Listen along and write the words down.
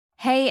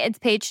Hey, it's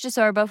Paige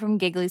DeSorbo from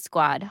Giggly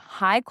Squad.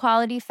 High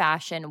quality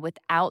fashion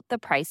without the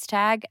price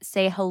tag.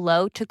 Say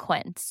hello to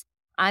Quince.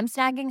 I'm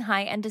snagging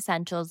high-end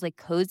essentials like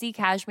cozy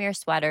cashmere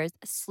sweaters,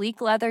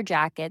 sleek leather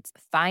jackets,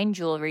 fine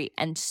jewelry,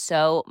 and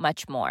so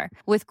much more.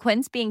 With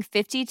Quince being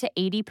 50 to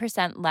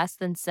 80% less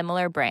than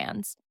similar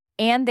brands.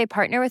 And they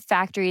partner with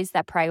factories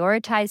that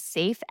prioritize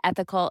safe,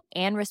 ethical,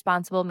 and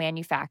responsible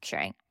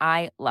manufacturing.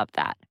 I love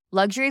that.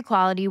 Luxury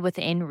quality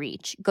within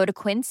reach. Go to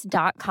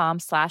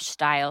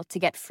quince.com/style to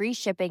get free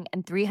shipping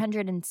and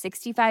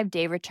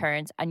 365-day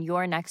returns on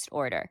your next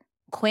order.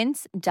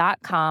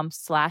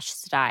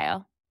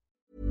 Quince.com/style.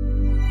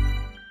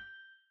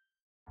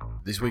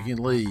 This week in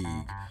League.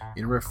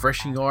 In a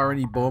refreshing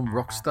irony bomb,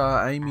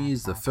 rockstar Amy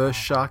is the first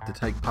shark to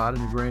take part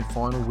in the grand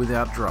final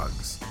without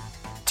drugs.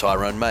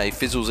 Tyrone May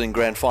fizzles in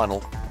grand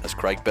final as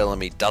Craig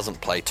Bellamy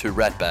doesn't play two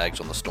rat bags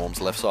on the Storm's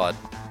left side.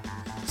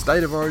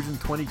 State of Origin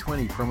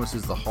 2020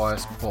 promises the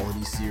highest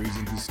quality series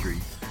in history,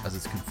 as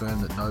it's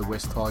confirmed that no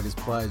West Tigers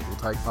players will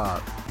take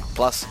part.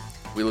 Plus,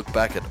 we look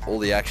back at all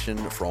the action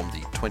from the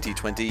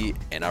 2020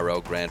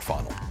 NRL Grand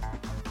Final.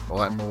 All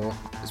that and more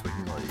this week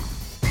in League.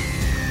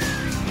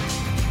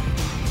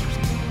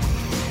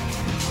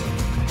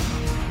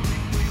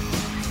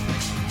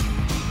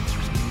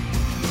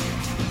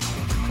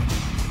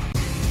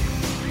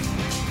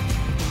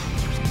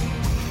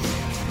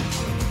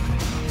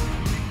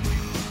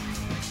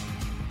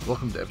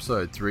 Welcome to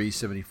episode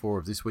 374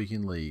 of This Week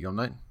in League. I'm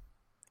Nate.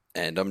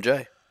 And I'm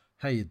Jay.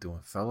 How you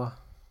doing, fella?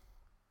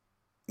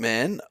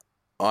 Man,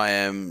 I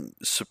am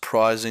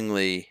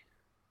surprisingly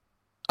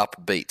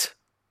upbeat.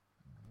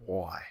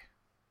 Why?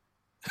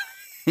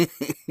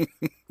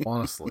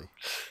 Honestly.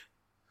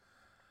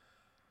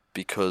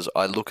 Because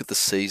I look at the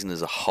season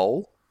as a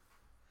whole,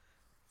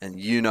 and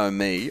you know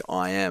me,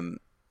 I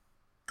am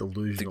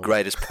Delusional. the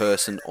greatest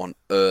person on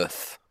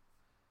earth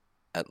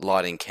at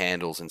lighting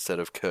candles instead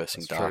of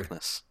cursing That's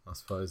darkness. True. I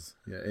suppose,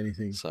 yeah,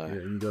 anything. So,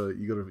 yeah,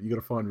 you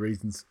gotta find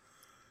reasons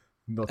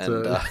not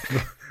And, to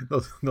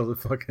not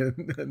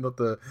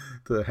to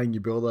hang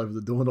your belt over the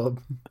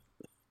doorknob.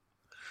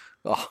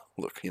 Oh,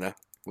 look, you know,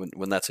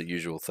 when that's a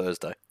usual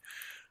Thursday.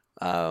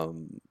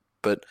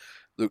 But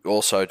look,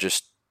 also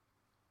just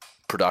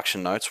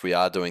production notes. We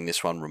are doing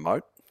this one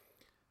remote.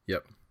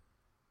 Yep.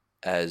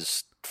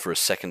 As for a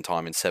second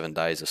time in 7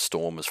 days, a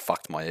storm has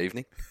fucked my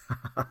evening.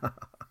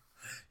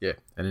 Yeah,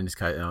 and in this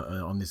case,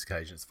 on this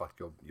occasion, it's fucked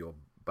your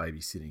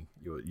babysitting.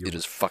 It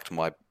has fucked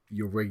my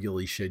your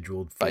regularly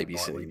scheduled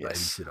fortnightly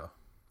babysitter.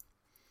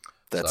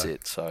 That's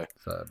it. So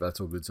that's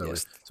all good. So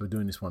yes. we're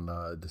doing this one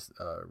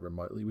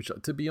remotely, which,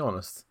 to be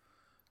honest,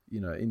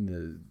 you know,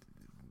 in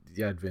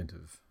the advent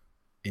of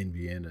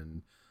NBN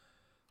and,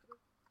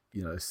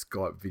 you know,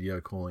 Skype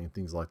video calling and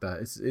things like that,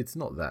 it's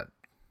not that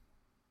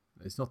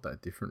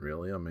different,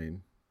 really. I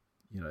mean,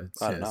 you know,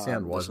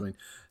 sound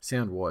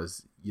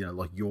wise, you know,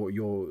 like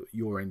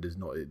your end is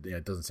not, you know,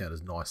 it doesn't sound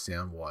as nice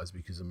sound wise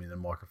because, I mean, the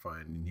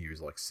microphone in here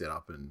is like set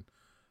up and,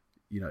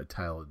 you know,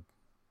 tailored,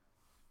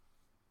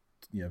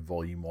 you know,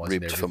 volume wise,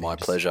 ribbed for my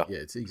pleasure. Yeah,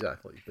 it's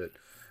exactly,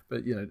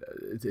 but you know,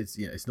 it's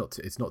you know, it's not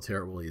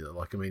terrible either.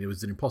 Like, I mean, it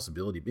was an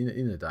impossibility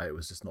in the day. It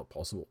was just not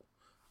possible.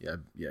 Yeah,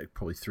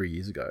 probably 3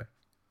 years ago.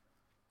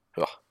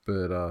 Oh,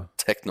 but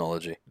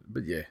technology.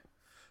 But yeah,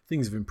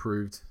 things have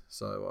improved.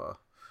 So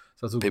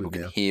that's all people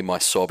good now. can hear my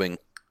sobbing.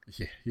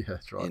 Yeah,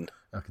 that's right.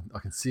 I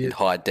can see it in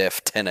high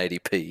def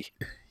 1080p.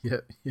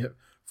 Yep.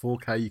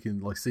 4K. You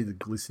can like see the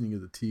glistening of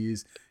the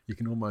tears. You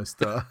can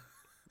almost you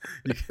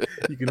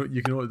can I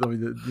mean,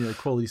 the, you know,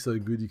 quality's so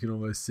good you can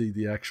almost see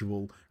the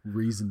actual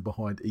reason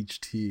behind each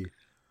tear.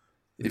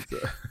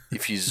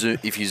 If you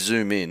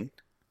zoom in,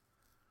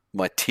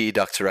 my tear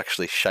ducts are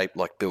actually shaped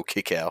like Bill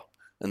Kickow,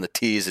 and the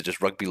tears are just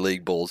rugby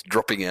league balls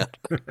dropping out.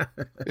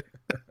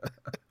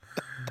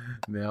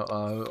 Now,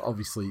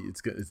 obviously,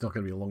 it's not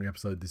going to be a long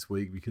episode this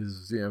week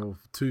because, yeah, well,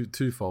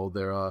 twofold.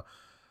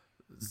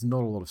 There's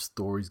not a lot of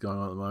stories going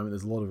on at the moment.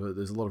 There's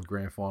a lot of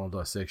grand final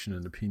dissection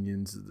and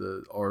opinions.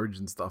 The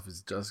Origin stuff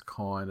is just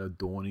kind of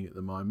dawning at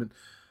the moment,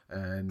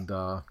 and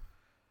what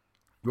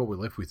we're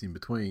left with in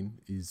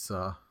between is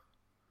not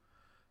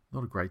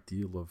a great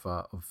deal of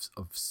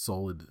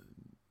solid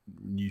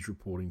news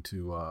reporting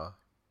to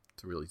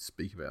really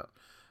speak about.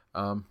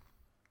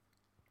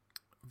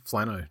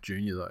 Flano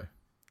Jr. though.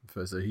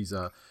 First, so he's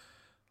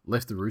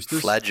left the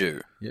Roosters.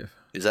 Fladju. Yeah.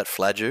 Is that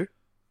Fladju?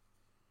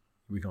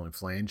 We call him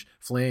Flange.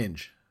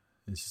 Flange.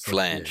 It's just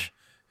Flange.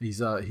 Like,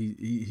 yeah.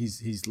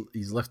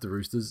 He's left the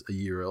Roosters a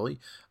year early.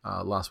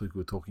 Last week we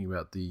were talking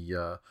about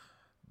the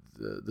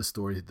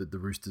story that the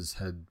Roosters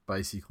had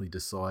basically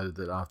decided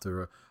that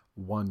after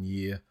 1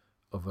 year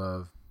of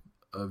a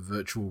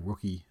virtual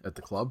rookie at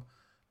the club,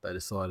 they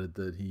decided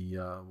that he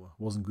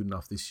wasn't good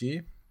enough this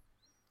year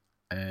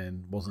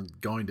and wasn't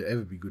going to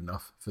ever be good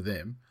enough for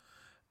them.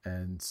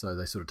 And so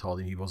they sort of told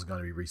him he wasn't going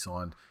to be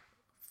re-signed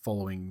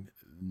following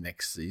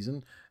next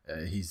season.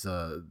 He's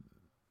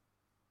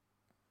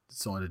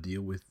signed a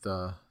deal with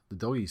the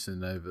Doggies,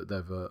 and they've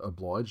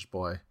obliged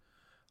by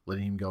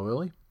letting him go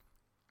early.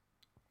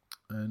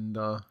 and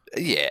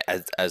Yeah,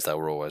 as they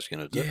were always going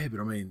to do. yeah, but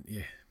I mean,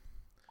 yeah,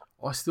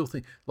 I still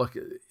think like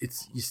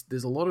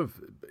there's a lot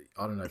of,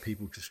 I don't know,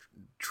 people just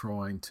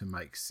trying to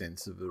make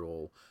sense of it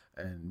all,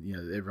 and you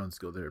know everyone's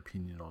got their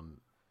opinion on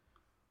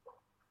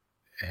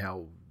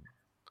how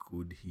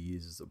good he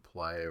is as a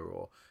player,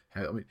 or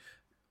how, I mean,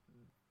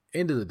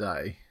 end of the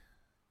day,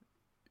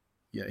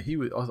 yeah, he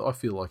was. I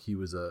feel like he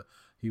was a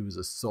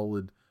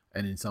solid,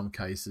 and in some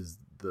cases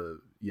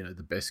the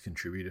best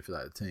contributor for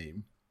that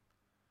team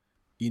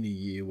in a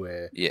year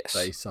where Yes.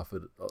 they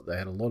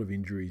had a lot of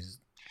injuries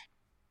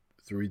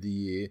through the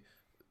year.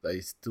 They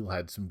still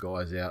had some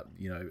guys out,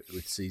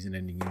 with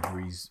season-ending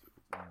injuries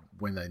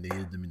when they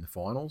needed them in the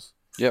finals.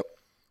 Yep,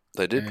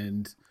 they did.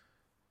 And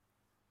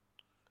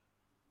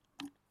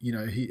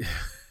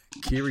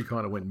Kiri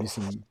kind of went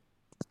missing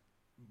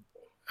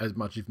as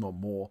much, if not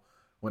more,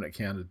 when it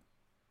counted.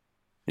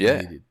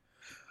 Yeah. He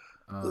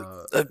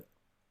did.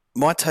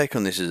 My take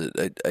on this is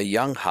a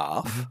young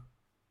half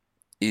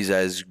is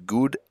as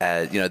good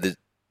as,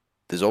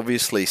 there's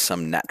obviously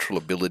some natural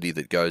ability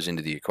that goes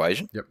into the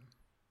equation. Yep.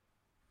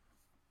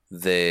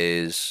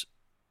 There's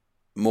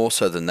more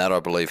so than that,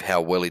 I believe,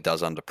 how well he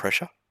does under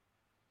pressure.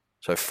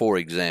 So, for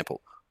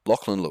example,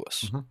 Lachlan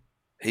Lewis,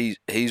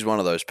 he's one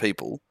of those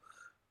people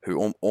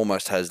who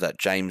almost has that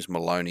James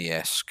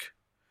Maloney-esque,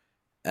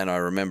 and I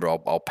remember,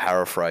 I'll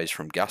paraphrase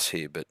from Gus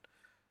here, but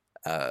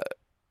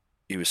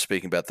he was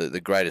speaking about the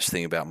greatest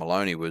thing about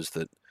Maloney was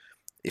that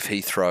if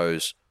he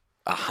throws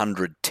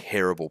 100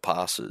 terrible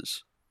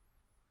passes,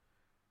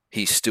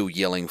 he's still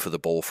yelling for the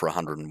ball for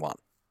 101.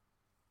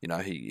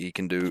 He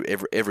can do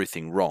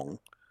everything wrong,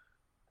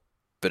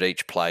 but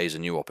each play is a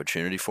new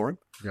opportunity for him.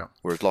 Yeah.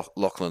 Whereas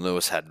Lachlan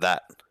Lewis had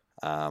that.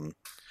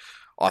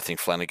 I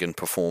think Flanagan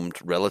performed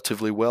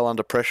relatively well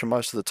under pressure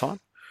most of the time.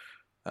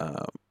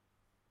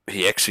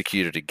 He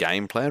executed a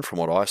game plan from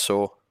what I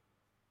saw,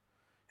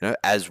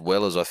 as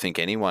well as I think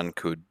anyone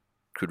could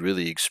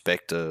really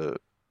expect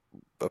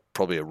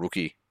probably a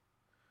rookie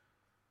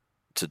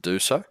to do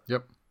so.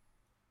 Yep.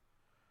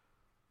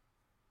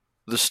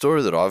 The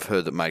story that I've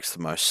heard that makes the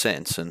most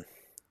sense, and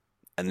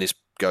this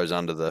goes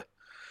under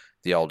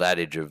the old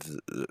adage of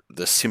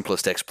the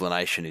simplest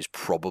explanation is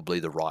probably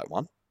the right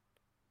one,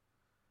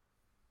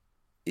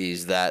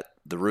 is that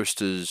the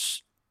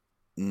Roosters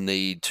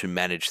need to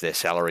manage their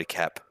salary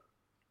cap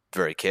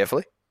very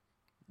carefully.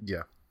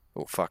 Yeah.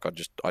 Oh fuck! I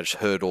just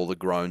heard all the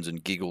groans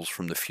and giggles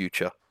from the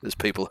future as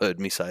people heard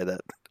me say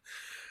that.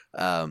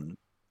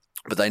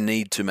 But they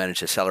need to manage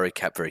their salary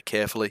cap very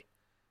carefully.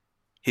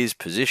 His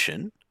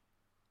position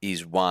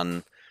is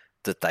one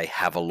that they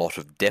have a lot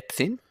of depth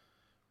in.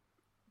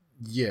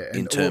 Yeah,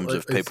 in terms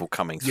of people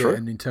coming through. Yeah,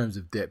 and in terms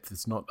of depth,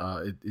 it's not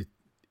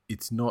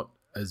it's not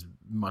as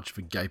much of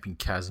a gaping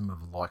chasm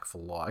of like for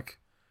like.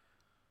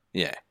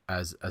 Yeah.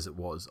 As it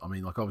was. I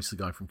mean, like obviously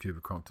going from Cooper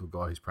Cronk to a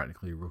guy who's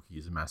practically a rookie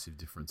is a massive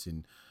difference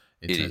in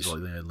terms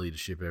of like,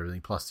 leadership and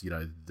everything. Plus,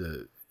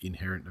 the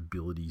inherent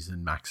abilities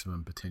and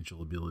maximum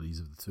potential abilities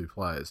of the two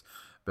players.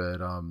 But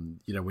when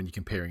you're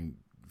comparing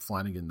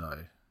Flanagan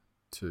though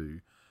to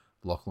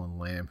Lachlan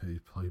Lamb, who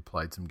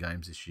played some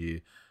games this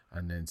year,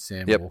 and then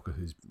Sam Walker,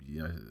 who's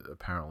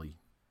apparently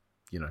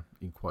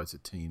in quotes a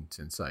teen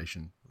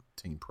sensation,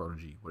 teen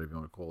prodigy, whatever you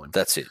want to call him.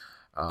 That's it.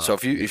 So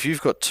if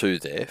you've got two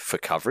there for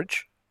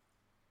coverage,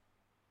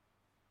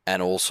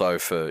 and also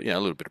for a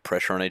little bit of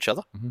pressure on each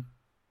other,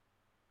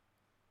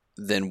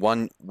 then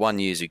one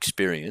year's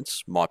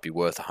experience might be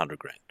worth $100,000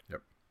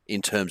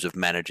 in terms of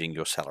managing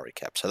your salary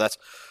cap. So that's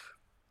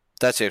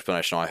the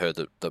explanation I heard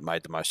that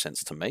made the most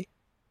sense to me.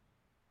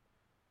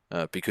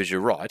 Because you're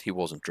right, he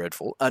wasn't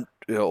dreadful, and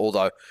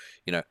although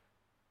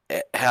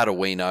how do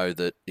we know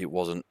that it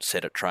wasn't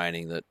said at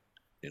training that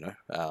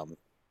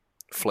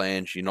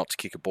Flange, you're not to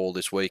kick a ball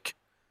this week.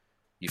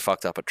 You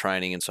fucked up at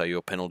training, and so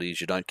your penalty is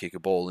you don't kick a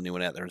ball, and you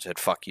went out there and said,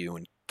 fuck you,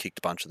 and kicked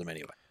a bunch of them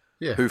anyway.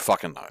 Yeah. Who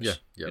fucking knows?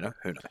 Yeah.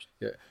 Who knows?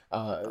 Yeah.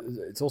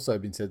 It's also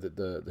been said that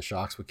the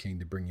Sharks were keen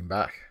to bring him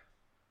back,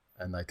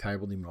 and they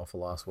tabled him an offer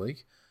last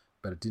week,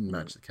 but it didn't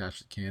match the cash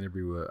that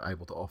Canterbury were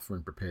able to offer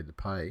and prepared to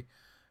pay.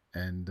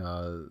 And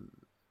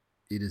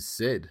it is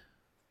said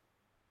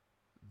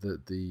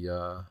that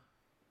the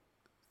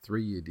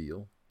 3-year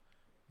deal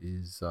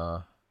is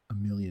 $1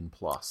 million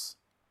plus.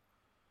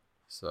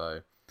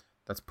 So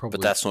that's probably.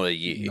 But that's not a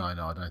year. No, I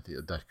don't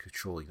think that could.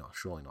 Surely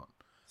not.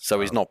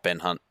 So he's not Ben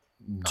Hunt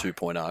no,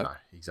 2.0. No,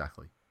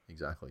 exactly.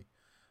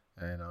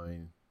 And I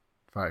mean,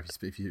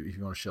 if you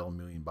want to shell $1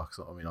 million,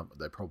 I mean,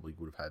 they probably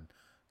would have had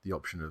the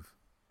option of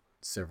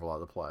several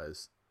other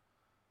players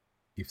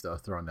if they were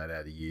throwing that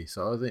out a year.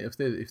 So I think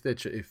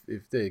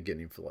if they're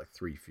getting him for like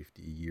 $350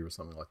 a year or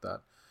something like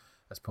that,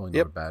 that's probably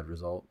not a bad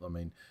result. I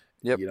mean,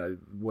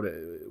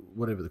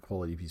 whatever the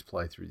quality of his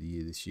play through the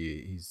year this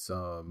year, he's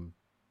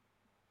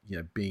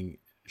being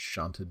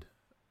shunted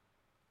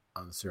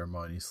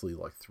unceremoniously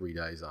like 3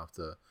 days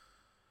after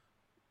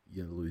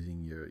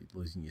losing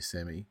your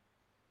semi.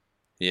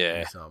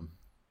 Yeah,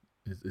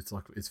 it's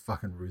like it's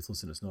fucking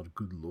ruthless, and it's not a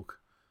good look.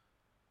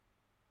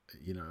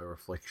 A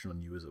reflection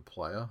on you as a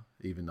player,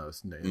 even though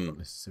it's not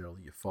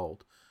necessarily your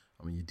fault.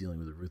 I mean, you're dealing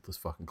with a ruthless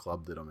fucking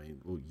club that, I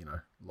mean, well, you know,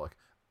 like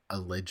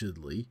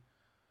allegedly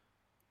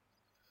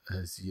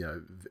has, you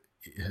know,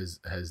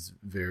 has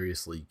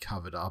variously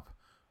covered up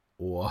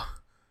or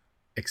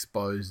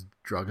exposed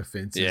drug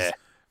offences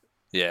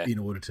in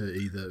order to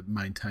either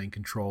maintain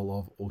control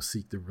of or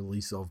seek the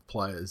release of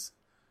players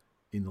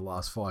in the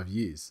last 5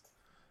 years.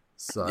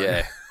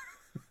 So,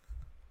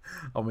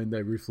 I mean,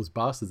 they're ruthless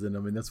bastards, and I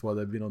mean that's why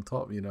they've been on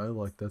top. You know,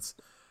 like that's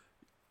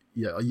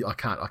I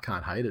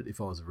can't hate it.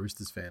 If I was a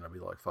Roosters fan, I'd be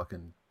like,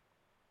 fucking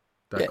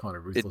that kind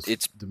of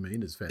ruthless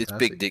demeanour is fantastic. It's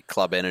big dick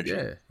club energy.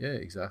 Yeah,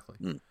 exactly,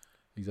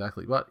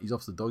 exactly. But he's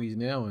off the doggies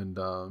now, and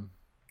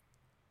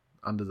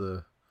under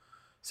the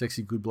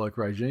sexy good bloke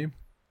regime.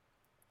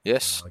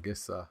 Yes, I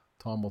guess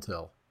time will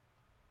tell.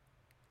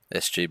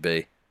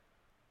 SGB.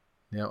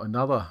 Now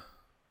another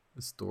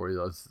story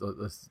that's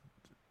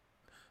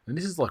and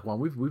this is like one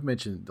we've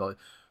mentioned, like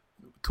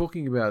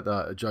talking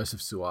about Joseph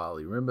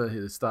Suaalii. Remember,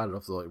 he started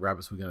off like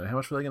Rabbits were going to, how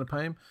much were they going to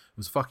pay him? It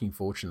was fucking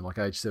fortune, like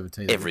age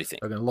 17. Everything.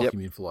 They're going to lock him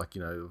in for like,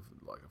 you know,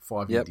 like a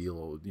 5-year deal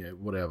or, you know,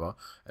 whatever.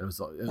 And it was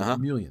like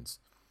millions.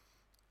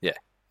 Yeah.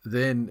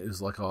 Then it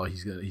was like, oh,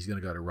 he's gonna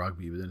go to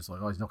rugby, but then it's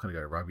like, oh, he's not gonna go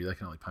to rugby. They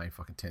can only pay him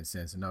fucking 10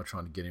 cents, and they were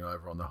trying to get him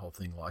over on the whole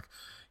thing. Like,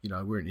 you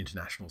know, we're an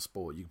international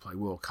sport. You can play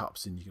World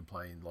Cups, and you can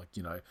play in like,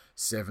 you know,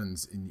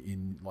 sevens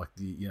in like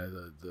the, you know,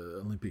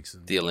 the Olympics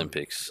and the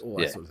Olympics, all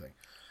that sort of thing.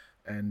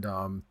 And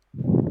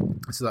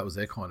so that was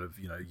their kind of,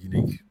 you know,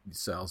 unique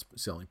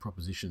selling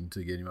proposition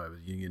to get him over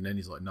the union. And then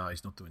he's like, no,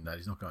 he's not doing that.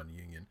 He's not going to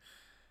union.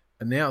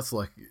 And now it's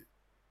like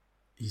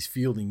he's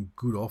fielding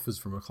good offers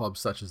from a club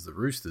such as the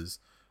Roosters,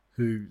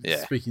 who,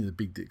 speaking of the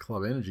big dick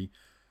club energy,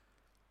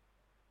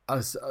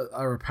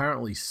 are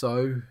apparently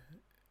so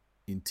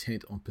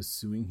intent on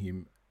pursuing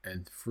him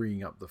and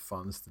freeing up the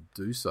funds to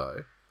do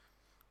so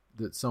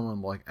that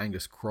someone like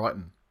Angus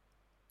Crichton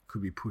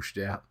could be pushed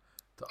out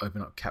to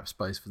open up cap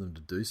space for them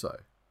to do so.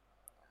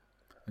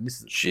 And this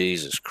is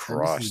Jesus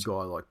Christ. This is a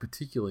guy, like,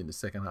 particularly in the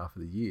second half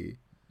of the year,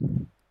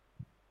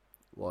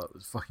 like, it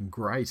was fucking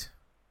great.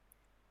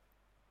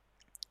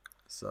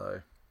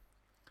 So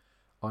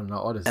I don't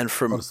know. I just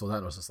saw that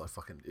and I was just like,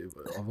 fucking.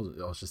 I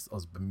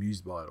was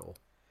bemused by it all.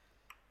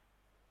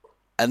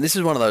 And this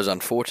is one of those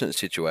unfortunate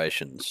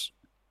situations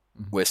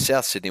where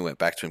South Sydney went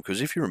back to him,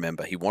 because if you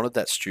remember, he wanted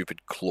that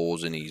stupid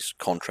clause in his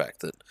contract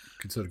that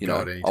could sort of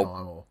go at any time.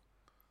 Or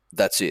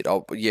that's it.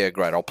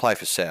 Great. I'll play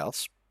for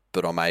Souths,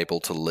 but I'm able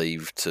to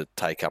leave to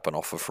take up an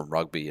offer from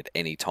rugby at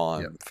any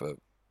time for,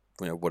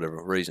 you know,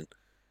 whatever reason.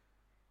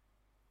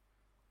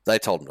 They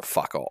told him to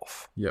fuck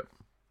off. Yep.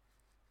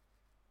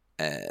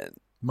 And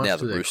now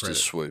the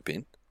Roosters swoop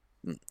in.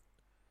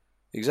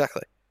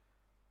 Exactly.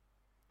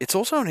 It's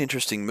also an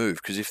interesting move,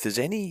 because if there's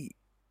any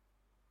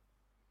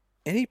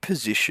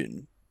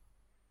position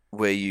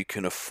where you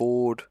can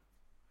afford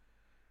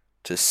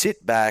to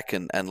sit back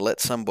and let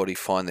somebody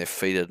find their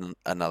feet at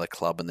another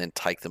club and then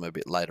take them a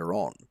bit later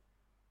on,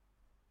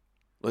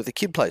 like the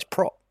kid plays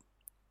prop.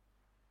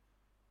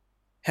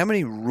 How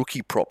many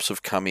rookie props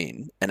have come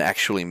in and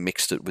actually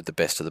mixed it with the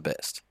best of the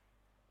best?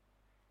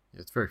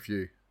 Yeah, it's very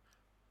few.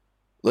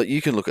 Like,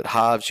 you can look at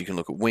halves, you can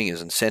look at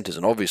wingers and centres,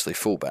 and obviously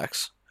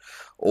fullbacks.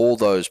 All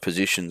those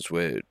positions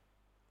where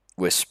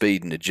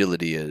speed and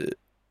agility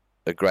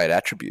are great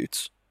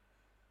attributes.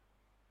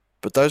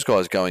 But those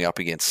guys going up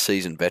against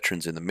seasoned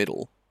veterans in the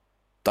middle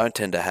don't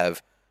tend to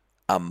have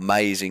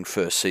amazing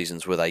first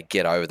seasons where they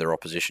get over their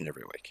opposition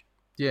every week.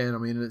 Yeah, and I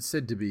mean, it's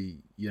said to be,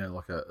 you know,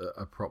 like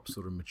a prop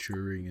sort of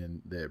maturing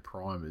in their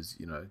prime is,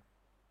 you know,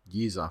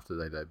 years after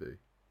they debut.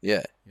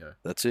 Yeah, you know,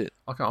 that's it.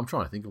 I'm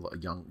trying to think of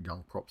like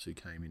young props who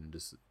came in and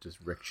just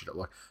wrecked shit up.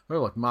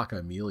 Like Mark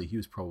O'Mealy, he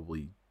was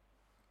probably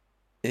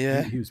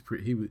he was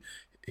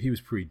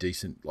pretty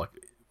decent. Like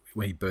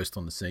when he burst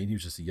on the scene, he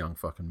was just a young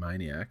fucking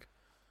maniac.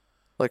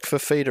 Like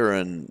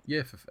Fafita and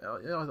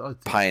I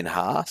Payne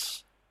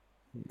Haas,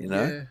 you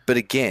know. Yeah. But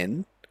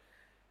again,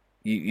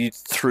 you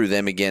threw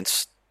them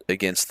against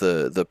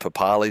the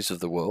Papalis of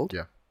the world.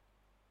 Yeah.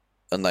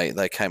 And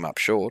they came up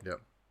short.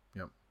 Yep.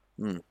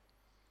 Exactly.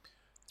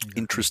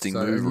 Interesting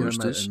move,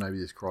 Roosters. And maybe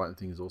this Crichton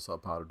thing is also a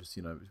part of just,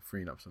 you know,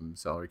 freeing up some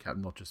salary cap,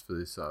 not just for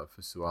this for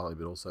Suaalii,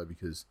 but also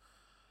because,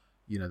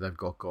 you know, they've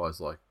got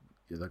guys like,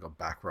 they've got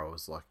back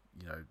rowers like,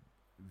 you know,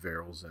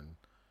 Verrills and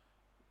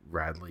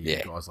Radley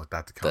and guys like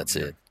that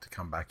to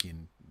come back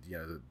in, you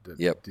know,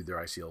 that did their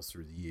ACLs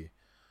through the year,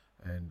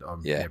 and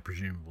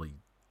presumably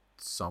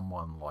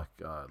someone like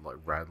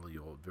Radley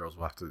or Verrills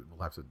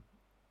will have to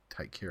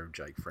take care of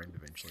Jake Friend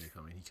eventually.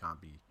 I mean, he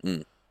can't be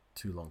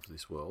too long for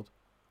this world.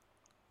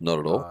 Not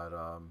at all.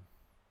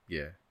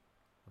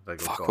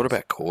 But fuck. What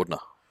about Cordner?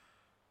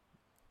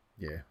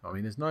 Yeah, I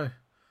mean, there's no.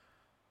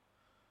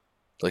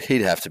 Like,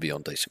 he'd have to be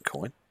on decent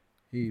coin.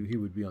 He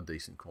would be on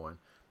decent coin,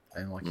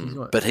 and like he's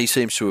not. But he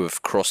seems to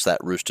have crossed that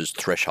Roosters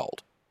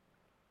threshold.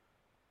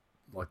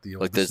 Like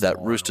there's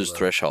that Roosters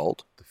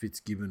threshold. The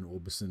Fitzgibbon,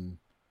 Orbison.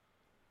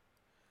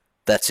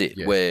 That's it.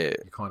 Yeah, where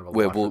kind of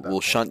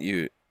we'll shunt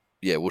you.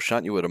 Yeah, we'll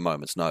shunt you at a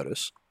moment's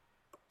notice,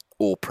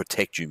 or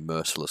protect you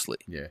mercilessly.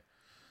 Yeah,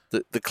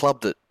 The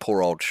club that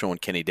poor old Sean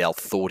Kenny-Dowell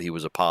thought he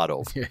was a part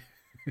of. Yeah.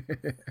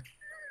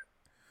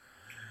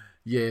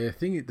 Yeah,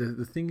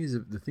 the thing is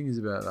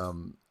about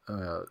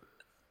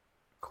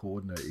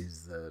Cordner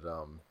is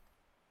that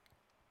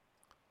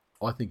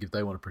I think if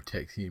they want to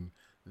protect him,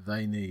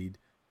 they need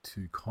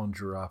to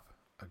conjure up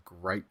a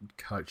great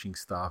coaching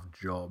staff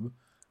job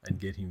and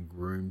get him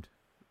groomed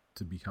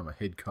to become a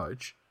head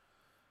coach.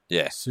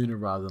 Yeah. Sooner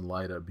rather than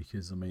later,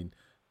 because I mean,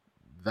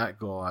 that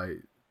guy,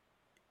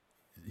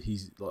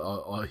 he's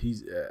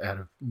out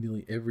of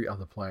nearly every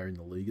other player in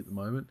the league at the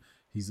moment,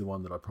 he's the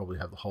one that I probably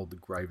have to hold the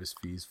gravest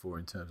fears for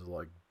in terms of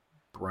like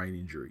brain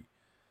injury.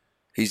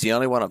 He's the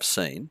only one I've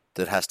seen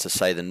that has to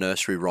say the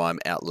nursery rhyme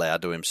out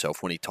loud to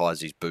himself when he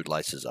ties his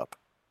bootlaces up.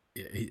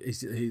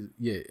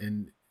 Yeah,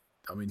 and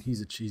I mean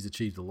he's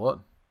achieved a lot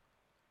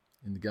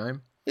in the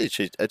game. He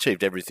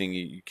achieved everything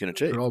you can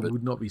achieve. But I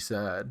would not be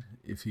sad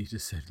if he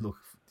just said, "Look,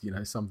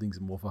 some things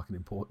are more fucking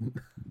important."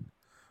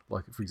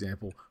 Like, for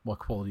example, my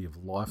quality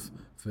of life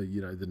for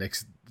the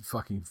next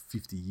fucking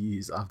 50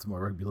 years after my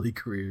rugby league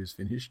career is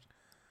finished,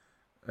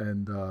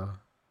 and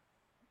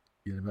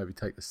maybe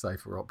take the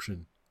safer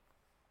option.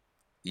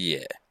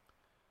 Yeah.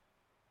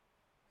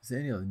 Is there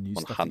any other news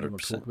 100%. stuff that you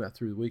want to talk about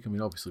through the week? I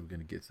mean, obviously we're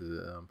going to get to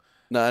the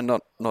no,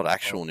 not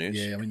actual news.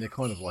 Yeah, I mean they're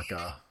kind of like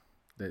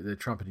they're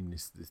trumpeting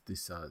this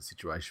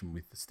situation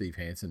with Steve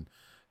Hansen,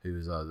 who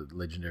is the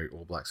legendary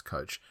All Blacks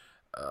coach.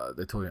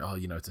 They're talking,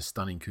 it's a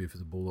stunning coup for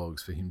the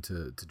Bulldogs for him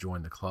to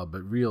join the club,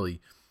 but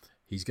really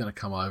he's going to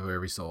come over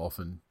every so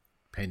often,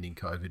 pending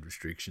COVID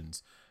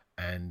restrictions,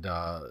 and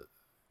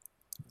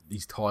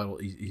his title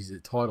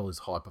is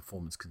high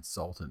performance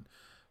consultant,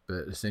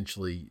 but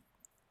essentially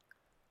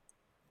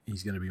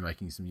he's going to be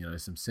making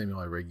some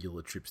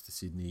semi-regular trips to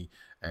Sydney,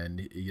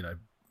 and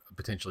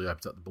potentially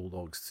opens up the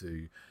Bulldogs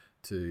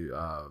to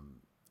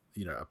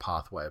a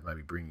pathway of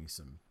maybe bringing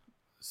some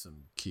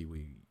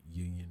Kiwi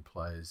Union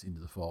players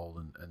into the fold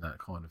and that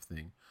kind of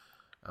thing.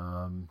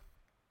 I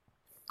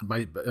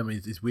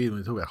mean, it's weird when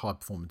we talk about high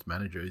performance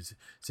manager. It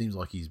seems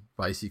like he's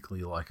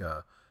basically like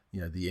the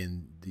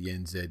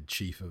NZ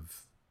chief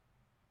of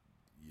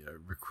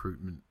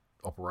recruitment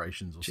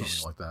operations or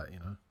something like that.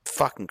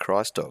 Fucking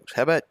Christ, dogs!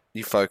 How about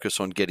you focus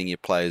on getting your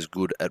players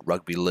good at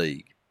rugby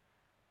league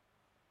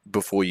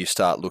before you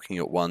start looking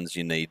at ones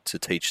you need to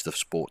teach the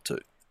sport to?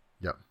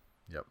 Yep.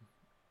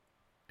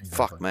 Exactly.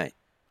 Fuck me.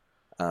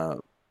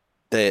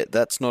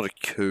 That's not a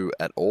coup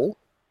at all.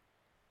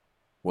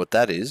 What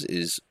that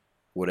is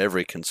what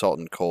every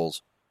consultant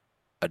calls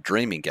a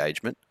dream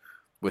engagement,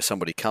 where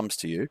somebody comes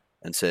to you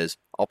and says,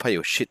 "I'll pay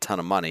you a shit ton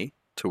of money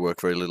to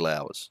work very little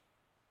hours."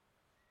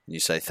 And you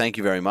say, "Thank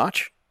you very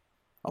much.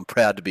 I'm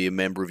proud to be a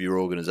member of your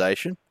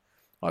organisation.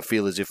 I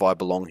feel as if I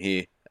belong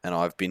here and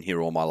I've been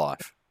here all my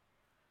life."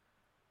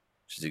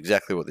 Which is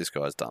exactly what this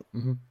guy's done.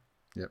 Mm-hmm.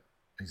 Yep,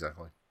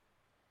 exactly.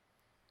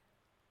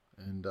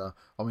 And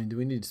I mean, do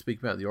we need to speak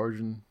about the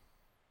Origin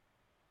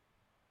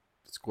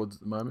squads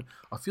at the moment?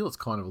 I feel it's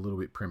kind of a little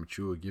bit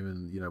premature,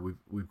 given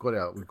we've got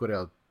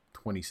our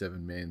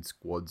 27-man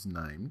squads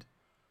named.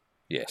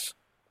 Yes.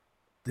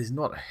 There's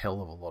not a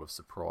hell of a lot of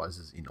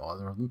surprises in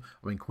either of them.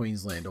 I mean,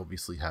 Queensland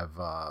obviously have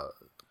a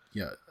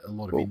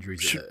lot of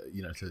injuries.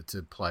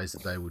 To players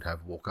that they would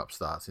have walk-up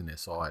starts in their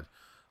side.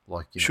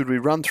 Like, should we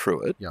run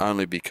through it? Yeah.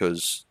 Only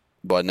because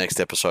by next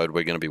episode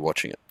we're going to be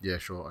watching it. Yeah,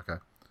 sure. Okay.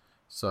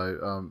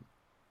 So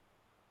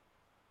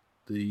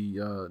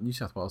the New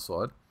South Wales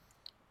side,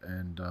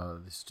 and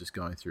this is just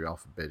going through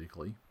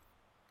alphabetically.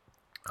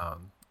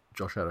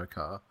 Josh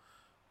Adokar,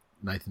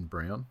 Nathan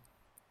Brown,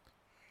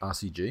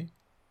 RCG,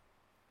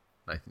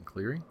 Nathan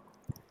Cleary,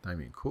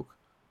 Damien Cook,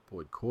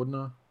 Boyd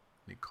Cordner,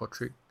 Nick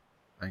Kotrick,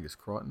 Angus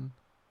Crichton,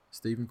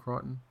 Stephen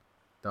Crichton,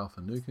 Dale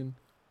Finucane,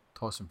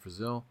 Tyson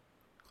Frizzell,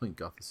 Clint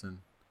Gutherson,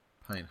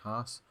 Payne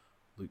Haas,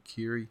 Luke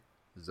Keary,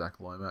 Zach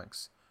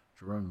Lomax,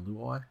 Jerome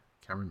Luai,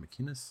 Cameron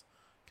McInnes,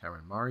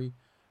 Cameron Murray,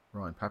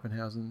 Ryan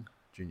Pappenhausen,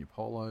 Junior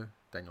Polo,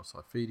 Daniel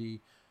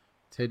Saifidi,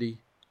 Teddy,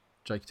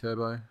 Jake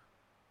Turbo,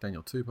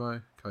 Daniel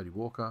Tupou, Cody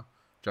Walker,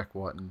 Jack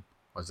Whiten,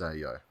 Isaiah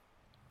Yeo.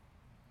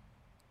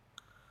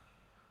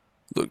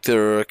 Look,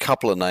 there are a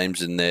couple of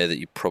names in there that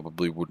you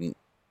probably wouldn't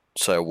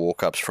say are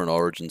walk-ups for an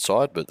Origin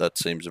side, but that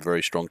seems a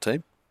very strong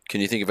team.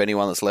 Can you think of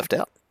anyone that's left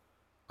out?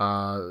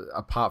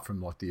 Apart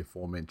from like the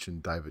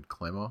aforementioned David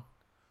Clemmer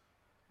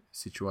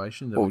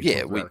situation that we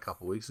talked about a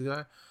couple of weeks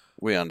ago.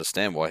 We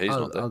understand why he's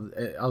not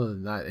there. Other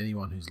than that,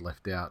 anyone who's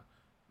left out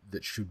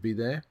that should be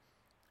there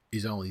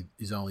is only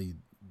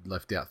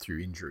left out through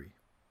injury.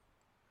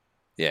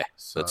 Yeah,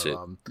 so, that's it.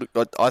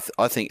 Look,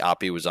 I think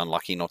Arpey was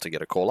unlucky not to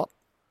get a call-up.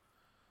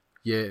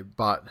 Yeah,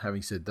 but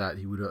having said that,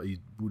 he would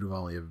have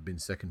only ever been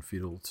second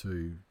fiddle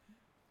to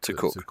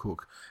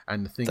Cook.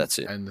 And the thing, that's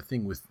it. And the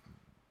thing with,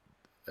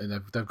 and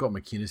they've got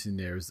McInnes in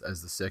there as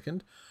the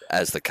second,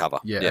 as the cover.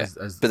 Yeah.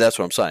 But that's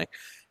what I'm saying.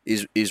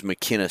 Is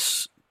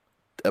McInnes?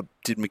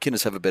 Did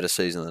McInnes have a better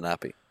season than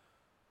Arpey?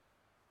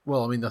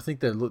 Well, I mean, I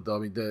think they're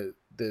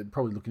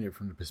probably looking at it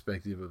from the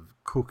perspective of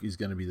Cook is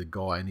going to be the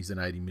guy, and he's an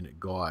 80-minute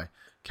guy.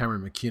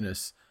 Cameron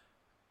McInnes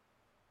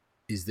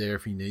is there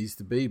if he needs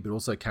to be, but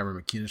also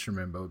Cameron McInnes,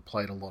 remember,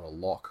 played a lot of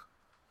lock.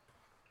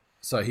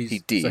 So he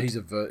did.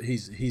 So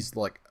he's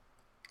like,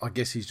 I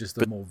guess he's just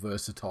a more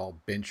versatile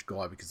bench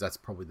guy because that's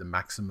probably the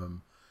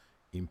maximum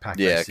impact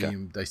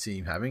they see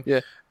him having.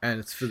 Yeah, and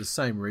it's for the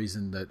same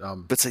reason that.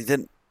 But see,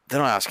 then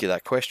I ask you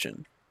that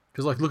question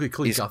because like look at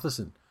Clint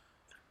Gutherson.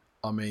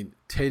 I mean,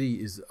 Teddy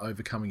is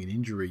overcoming an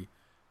injury,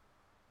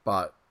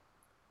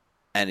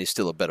 and he's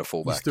still a better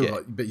fullback.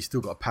 But you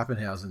still got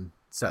Pappenhausen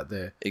sat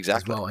there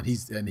as well, and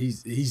he's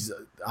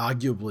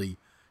arguably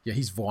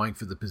he's vying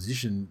for the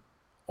position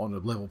on a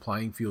level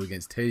playing field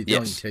against Teddy. The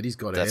only thing Teddy's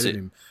got ahead of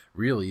him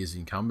really is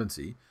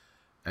incumbency,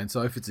 and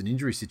so if it's an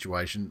injury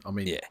situation, I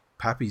mean,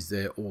 Pappy's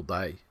there all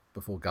day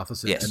before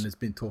Gutherson, and there's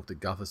been talk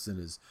that Gutherson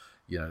is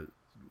going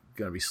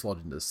to be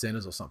slotted into the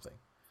centres or something.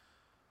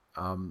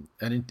 And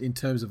in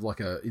terms of like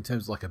a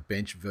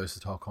bench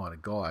versatile kind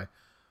of guy,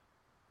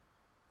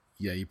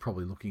 you're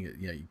probably looking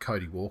at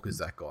Cody Walker's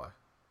that guy.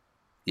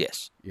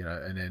 Yes.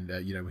 And then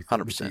with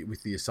 100%.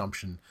 With the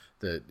assumption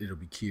that it'll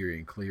be Keary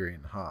and Cleary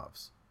in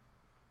halves.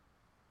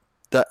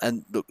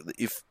 And look,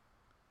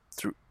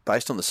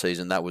 based on the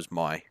season, that was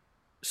my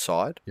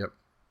side. Yep.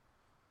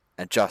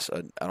 And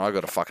I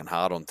got a fucking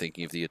hard on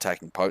thinking of the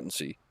attacking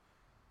potency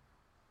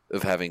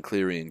of having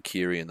Cleary and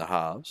Keary in the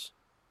halves,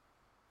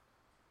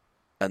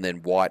 and then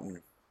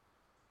Whiten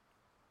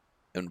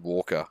and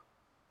Walker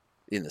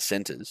in the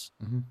centres.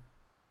 Mm-hmm.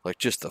 Like,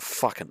 just the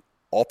fucking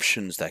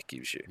options that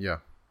gives you. Yeah.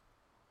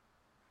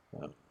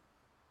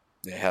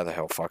 How the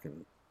hell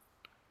fucking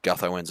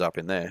Gutho ends up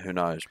in there, who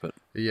knows? But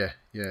yeah.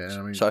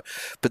 I mean, so,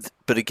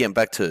 but again,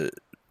 back to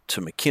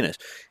McInnes.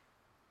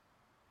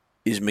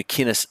 Is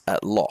McInnes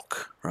at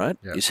lock, right?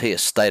 Yep. Is he a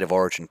state of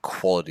origin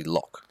quality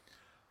lock?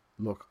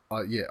 Look,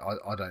 I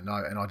don't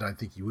know, and I don't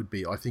think he would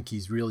be. I think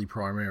he's really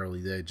primarily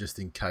there just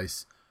in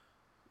case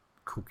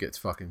Cook gets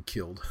fucking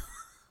killed.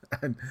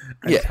 and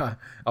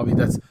I mean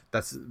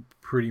that's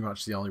pretty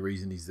much the only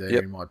reason he's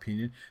there, in my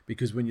opinion.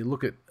 Because when you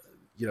look at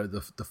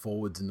the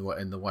forwards and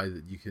the way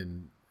that you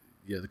can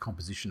the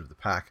composition of the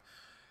pack,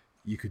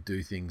 you could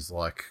do things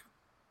like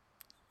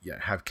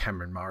have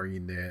Cameron Murray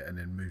in there and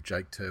then move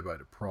Jake Turbo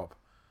to prop.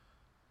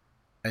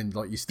 And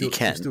like you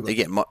can.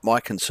 Again, my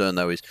concern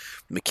though is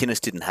McInnes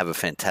didn't have a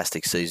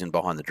fantastic season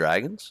behind the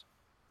Dragons,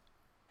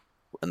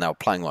 and they were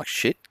playing like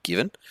shit.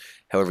 Given,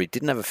 however, he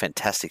didn't have a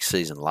fantastic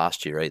season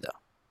last year either.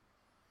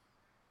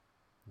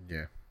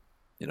 Yeah.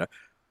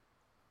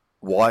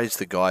 Why is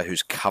the guy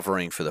who's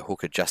covering for the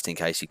hooker just in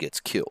case he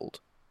gets killed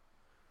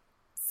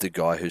the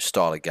guy whose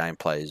style of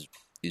gameplay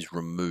is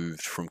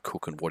removed from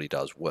Cook and what he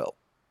does well?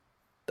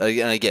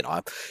 And again,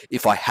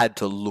 if I had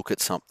to look at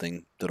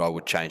something that I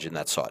would change in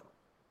that side.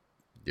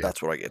 Yeah.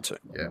 That's what I get to.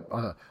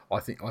 Yeah, I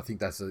think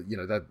that's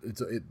that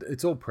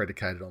it's all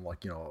predicated on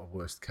like a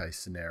worst case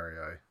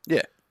scenario.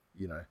 Yeah,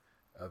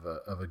 of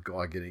a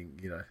guy getting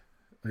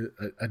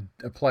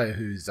a player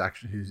who's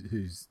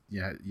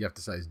you have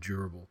to say is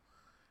durable.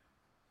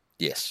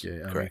 Yes,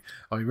 correct.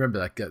 I mean, remember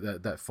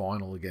that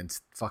final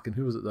against fucking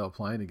who was it they were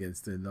playing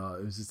against? And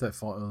it was just that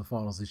the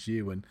finals this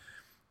year when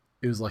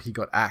it was like he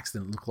got axed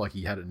and it looked like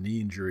he had a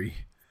knee injury.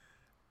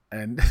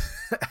 And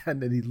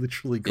then he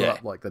literally got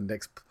up like the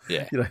next,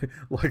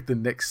 like the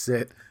next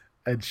set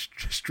and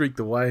streaked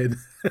away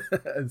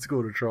and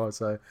scored a try.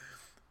 So,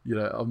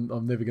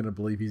 I'm never going to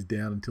believe he's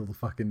down until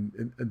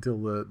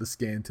the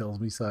scan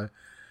tells me so.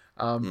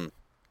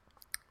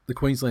 The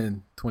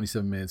Queensland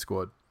 27-man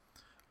squad,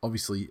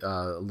 obviously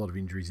a lot of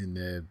injuries in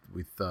there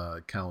with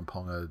Callum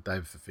Ponga,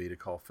 David Fafita,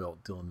 Cole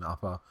Felt, Dylan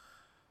Napa,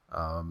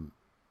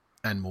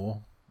 and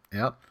more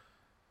out.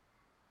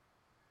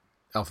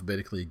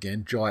 Alphabetically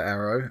again, Jai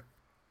Arrow,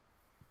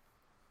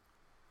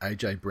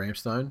 AJ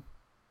Bramstone,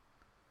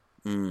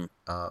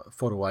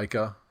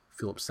 Fodawaker,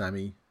 Philip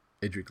Sammy,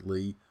 Edric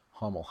Lee,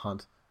 Heimel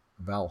Hunt,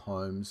 Val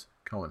Holmes,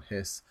 Cohen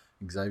Hess,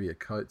 Xavier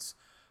Coates,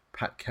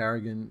 Pat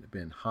Carrigan,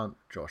 Ben Hunt,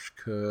 Josh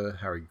Kerr,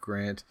 Harry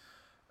Grant,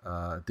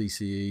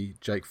 DCE,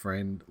 Jake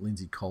Friend,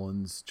 Lindsay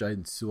Collins,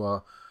 Jaden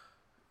Sewer,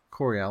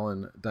 Corey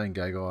Allen, Dane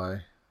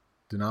Gagai,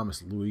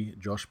 Dunamis Louis,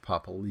 Josh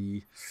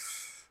Papali,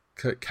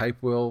 Kurt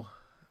Capewell,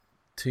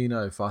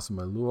 Tino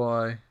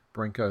Fasamalui,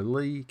 Brenko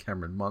Lee,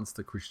 Cameron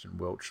Munster, Christian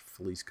Welch,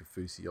 Felice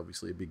Kafusi.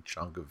 Obviously, a big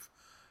chunk of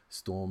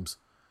Storms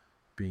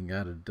being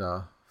added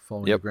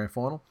following the grand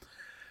final.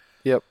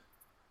 Yep.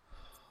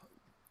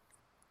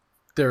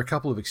 There are a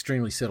couple of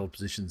extremely settled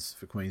positions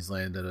for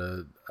Queensland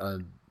that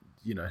are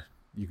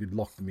you could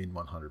lock them in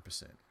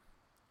 100%.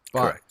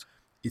 But correct.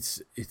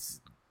 It's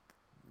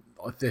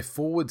their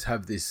forwards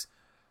have this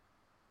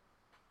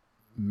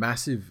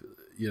massive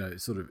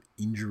sort of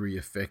injury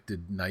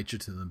affected nature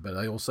to them, but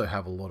they also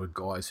have a lot of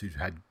guys who've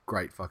had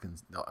great fucking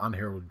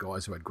unheralded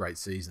guys who had great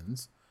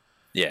seasons,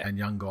 and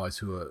young guys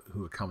who are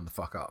coming the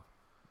fuck up,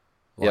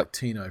 like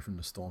Tino from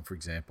the Storm, for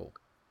example.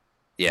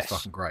 Yes, he's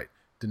fucking great.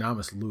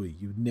 Dunamis Louis,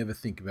 you would never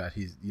think about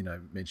his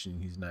mentioning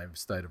his name,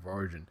 state of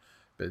origin,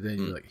 but then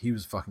you're like, he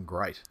was fucking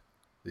great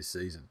this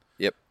season.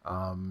 Yep.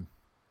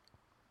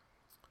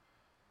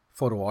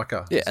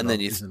 Fodawaika. Yeah, and then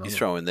you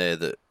throw in there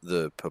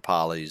the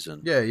Papalis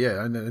and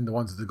and the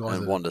ones the guys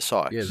and that Wanda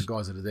Sykes. Yeah, the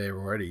guys that are there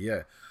already.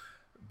 Yeah,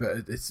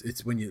 but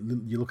it's when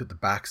you look at the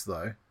backs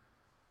though.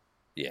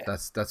 Yeah,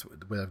 that's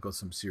where they've got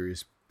some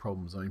serious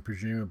problems. I mean,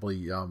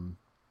 presumably,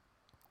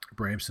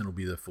 Bramson will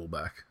be the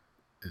fullback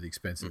at the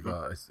expense of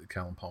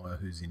Callum Ponga,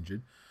 who's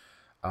injured.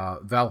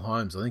 Val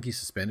Holmes, I think he's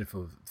suspended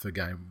for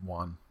game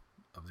 1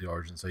 of the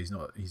Origin, so he's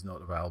not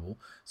available.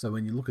 So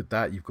when you look at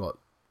that, you've got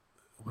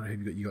what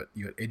have you got?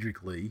 You got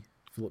Edric Lee,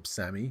 Philip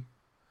Sammy,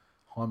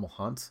 Heimel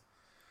Hunt,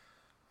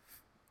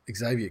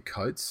 Xavier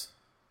Coates.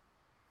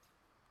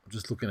 I'm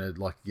just looking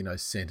at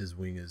centers,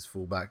 wingers,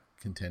 fullback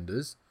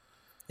contenders.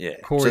 Yeah,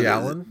 Corey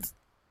Allen,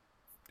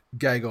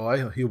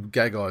 Gagai.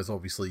 Gagai's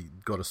obviously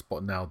got a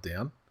spot nailed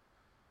down.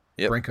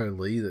 Yep. Brenko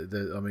Lee.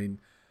 I mean,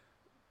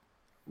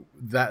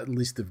 that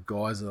list of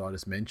guys that I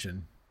just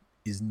mentioned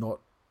is not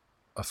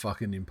a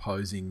fucking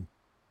imposing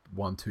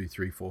 1, 2,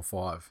 3, 4,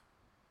 5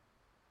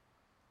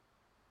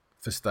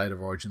 for state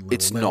of origin level,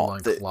 it's let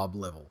not alone club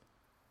level.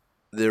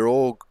 They're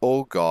all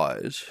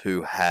guys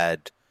who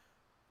had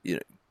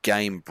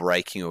game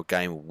breaking or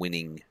game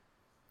winning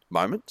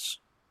moments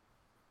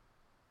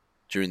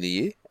during the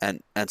year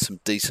and some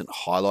decent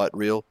highlight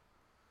reel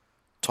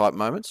type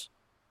moments.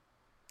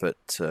 But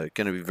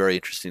going to be very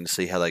interesting to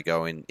see how they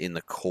go in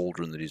the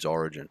cauldron that is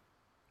Origin.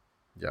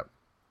 Yep.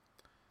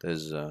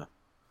 There's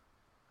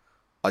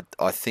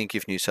I think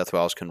if New South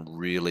Wales can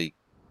really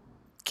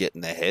get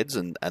in their heads,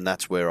 and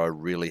that's where I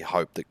really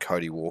hope that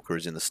Cody Walker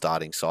is in the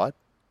starting side.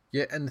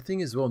 Yeah, and the thing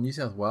is, well, New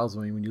South Wales,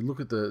 I mean, when you look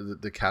at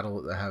the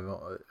cattle that they have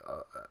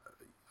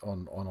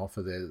on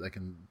offer there that they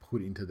can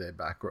put into their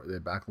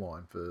back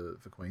line for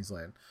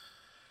Queensland,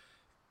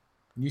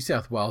 New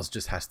South Wales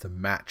just has to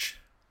match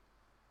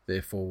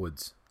their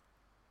forwards.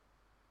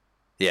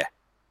 Yeah.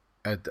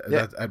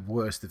 At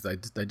worst, if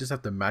they just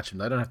have to match them,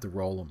 they don't have to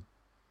roll them.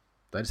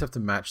 They just have to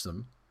match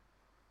them,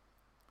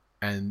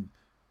 and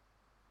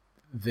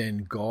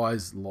then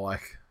guys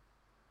like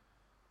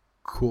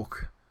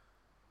Cook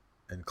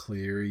and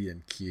Cleary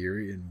and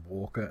Keary and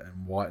Walker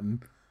and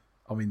Whiten,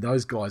 I mean,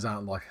 those guys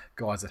aren't like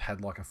guys that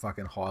had like a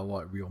fucking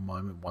highlight reel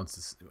moment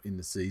once in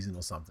the season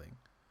or something.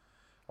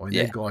 I mean,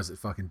 they're guys that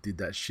fucking did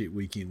that shit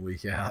week in,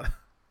 week out.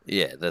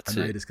 Yeah, that's and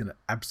it. they're just going to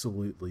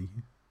absolutely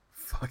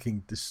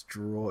fucking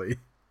destroy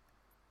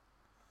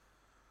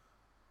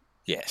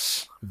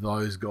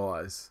those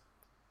guys.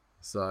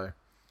 So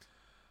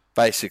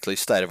basically,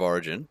 State of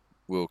Origin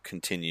will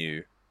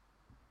continue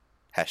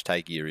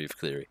 #Yuri of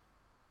Cleary.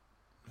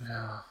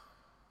 Yeah.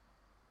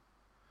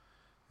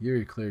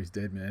 Yuri Cleary's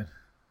dead, man.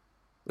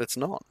 It's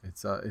not.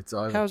 It's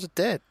over. How is it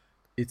dead?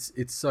 It's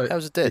so. How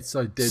is it dead? It's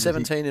so dead.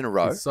 17 in a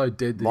row. It's so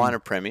dead. That minor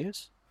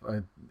premiers.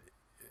 An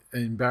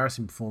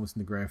embarrassing performance in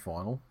the grand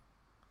final.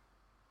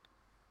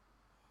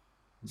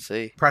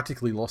 See,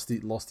 practically lost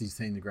his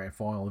team the grand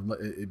final,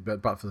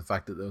 but for the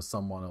fact that there was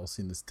someone else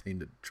in this team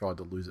that tried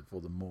to lose it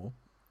for them more.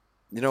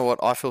 You know what?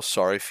 I feel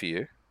sorry for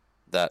you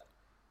that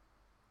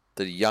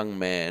the young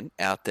man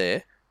out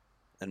there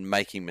and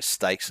making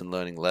mistakes and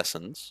learning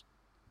lessons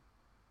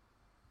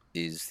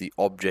is the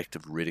object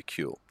of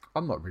ridicule.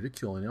 I'm not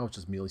ridiculing you. I was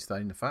just merely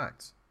stating the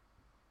facts.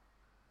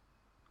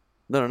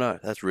 No,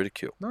 that's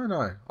ridicule.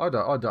 No, I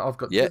don't. I've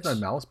got there's no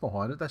malice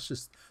behind it. That's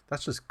just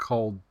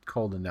cold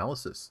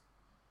analysis.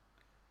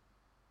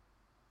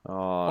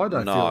 Oh, I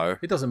don't no. feel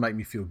it doesn't make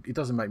me feel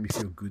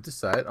good to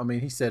say it. I mean,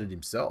 he said it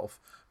himself,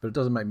 but it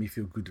doesn't make me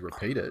feel good to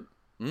repeat it.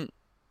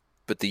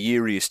 But the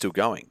Yuri is still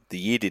going. The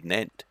year didn't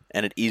end,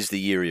 and it is the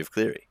Yuri of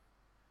Cleary.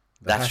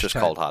 That's just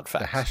cold hard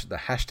facts. The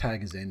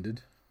hashtag has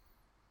ended.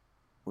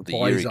 Well, the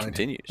Yuri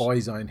continues by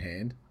his own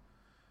hand.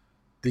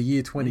 The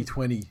year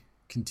 2020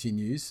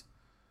 continues,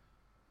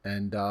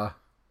 and the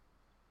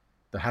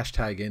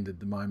hashtag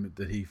ended the moment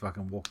that he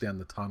fucking walked down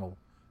the tunnel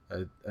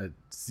at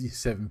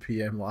 7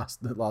 p.m. last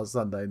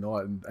Sunday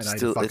night and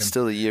it's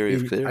still the Yuri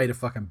of Cleary. Ate a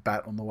fucking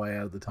bat on the way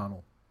out of the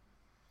tunnel.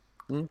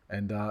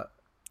 And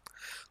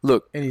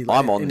look,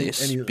 I'm on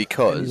this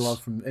because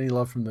any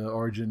love from the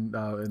Origin,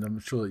 and I'm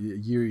sure that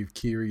Yuri of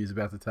Keary is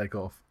about to take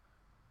off.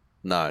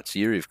 No, it's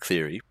Yuri of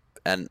Cleary,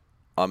 and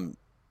I'm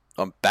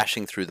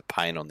bashing through the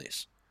pain on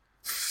this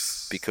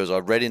because I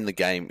read in the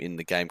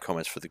game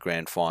comments for the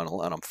grand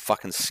final, and I'm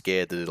fucking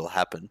scared that it'll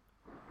happen.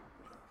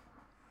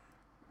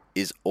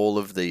 Is all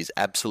of these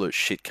absolute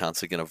shit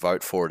cunts are going to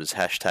vote for it as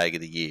hashtag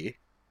of the year,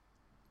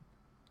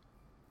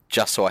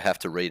 just so I have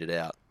to read it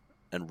out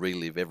and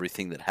relive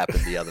everything that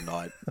happened the other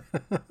night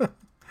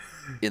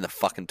in the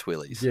fucking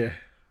Twillies. Yeah.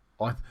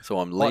 So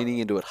I'm leaning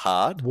into it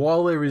hard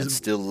while there is and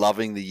still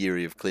loving the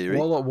Yuri of Cleary.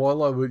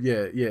 While I would,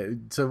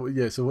 So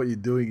what you're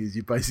doing is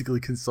you're basically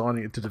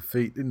consigning it to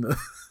defeat in the.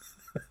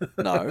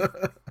 No,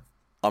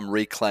 I'm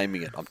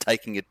reclaiming it. I'm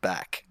taking it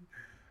back.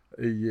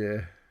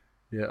 Yeah.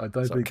 I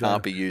don't so think it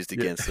can't be used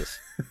against us.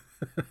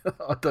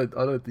 I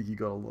don't think you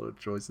got a lot of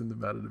choice in the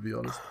matter, to be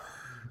honest.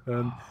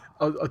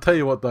 I'll tell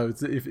you what though,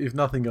 if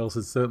nothing else,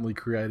 it's certainly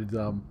created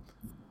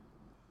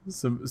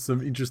some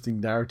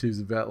interesting narratives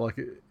about like.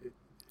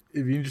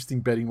 It'd be an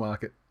interesting betting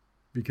market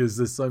because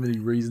there's so many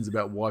reasons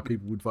about why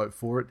people would vote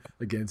for it,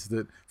 against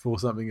it, for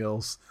something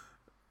else.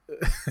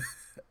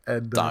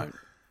 And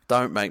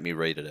don't make me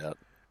read it out.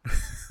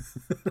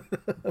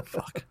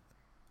 Fuck.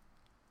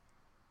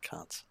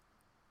 Can't.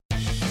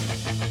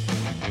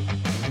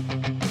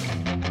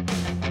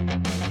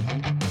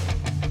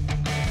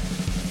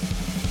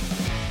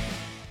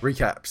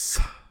 Recaps.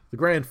 The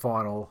grand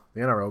final,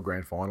 the NRL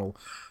grand final.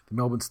 The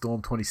Melbourne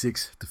Storm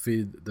 26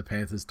 defeated the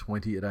Panthers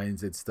 20 at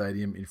ANZ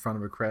Stadium in front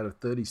of a crowd of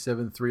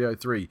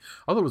 37,303.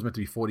 I thought it was meant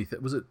to be 40.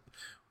 Was it,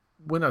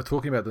 when they were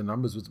talking about the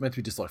numbers, was it meant to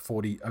be just like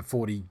 40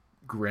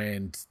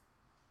 grand,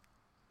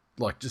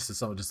 like just as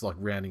someone just like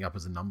rounding up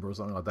as a number or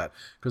something like that?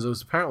 Because it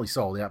was apparently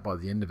sold out by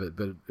the end of it,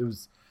 but it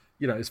was,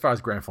 you know, as far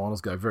as grand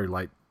finals go, very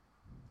late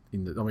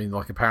in the, I mean,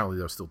 like apparently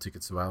there were still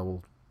tickets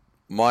available.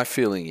 My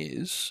feeling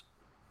is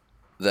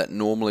that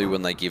normally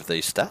when they give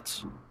these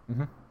stats,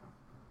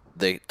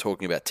 they're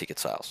talking about ticket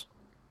sales.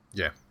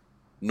 Yeah.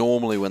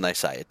 Normally when they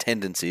say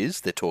attendance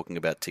is, they're talking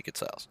about ticket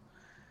sales.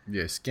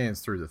 Yeah,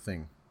 scans through the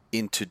thing.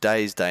 In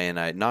today's day and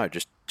age, no,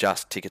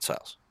 just ticket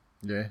sales.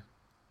 Yeah.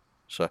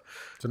 So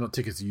not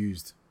tickets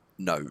used.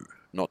 No,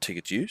 not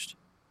tickets used.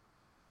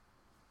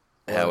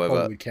 Well,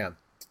 however, we count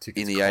tickets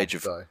in the age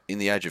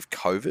of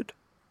COVID,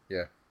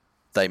 yeah,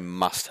 they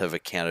must have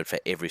accounted for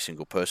every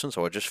single person.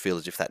 So I just feel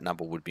as if that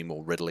number would be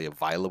more readily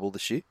available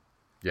this year.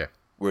 Yeah.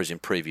 Whereas in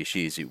previous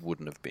years, it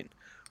wouldn't have been.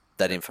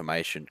 That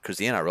information, because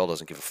the NRL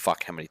doesn't give a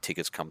fuck how many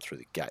tickets come through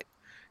the gate.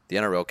 The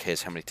NRL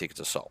cares how many tickets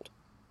are sold.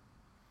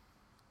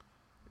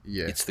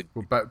 Yeah. It's the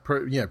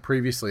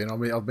previously, and I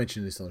mean I've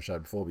mentioned this on the show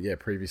before, but yeah,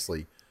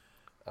 previously,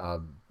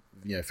 you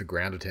know, for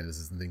ground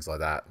attendances and things like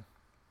that,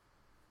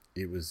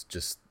 it was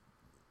just,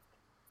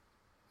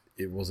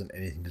 it wasn't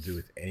anything to do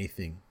with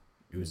anything.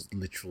 It was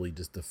literally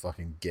just a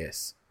fucking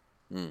guess.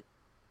 Mm.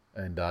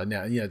 And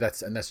now, you know,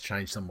 that's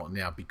changed somewhat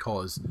now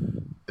because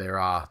there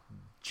are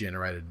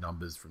generated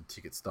numbers from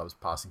ticket stubs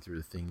passing through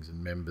the things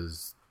and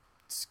members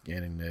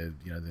scanning their,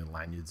 you know, their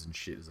lanyards and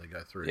shit as they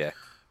go through. Yeah.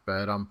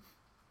 But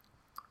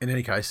in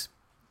any case,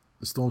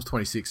 the Storm's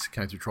 26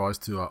 came through tries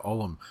to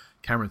Olam,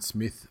 Cameron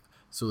Smith,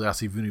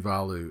 Suliasi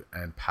Vunivalu,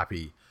 and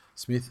Pappy.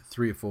 Smith,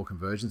 3 of 4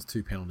 conversions,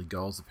 2 penalty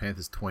goals. The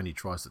Panthers 20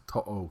 tries to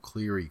To'o,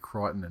 Cleary,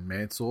 Crichton, and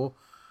Mansour,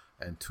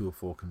 and 2 of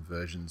 4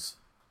 conversions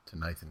to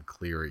Nathan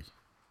Cleary.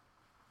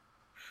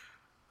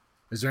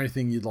 Is there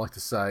anything you'd like to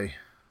say?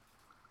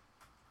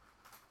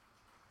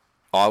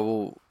 I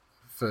will.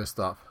 First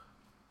up,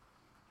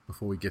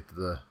 before we get to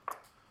the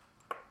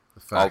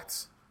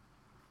facts.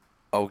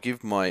 I'll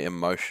give my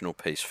emotional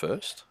piece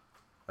first.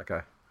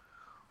 Okay.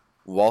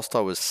 Whilst I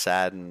was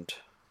saddened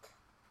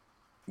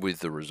with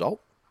the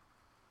result,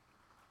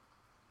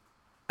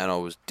 and I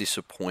was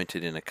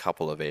disappointed in a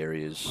couple of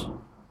areas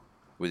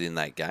within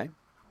that game,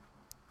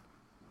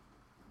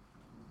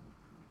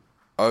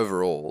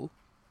 overall,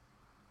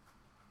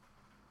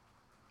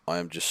 I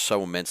am just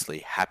so immensely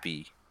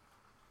happy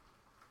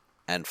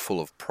and full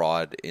of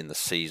pride in the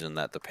season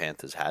that the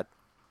Panthers had,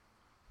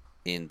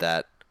 in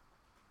that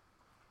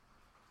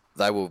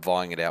they were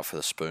vying it out for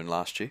the spoon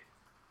last year.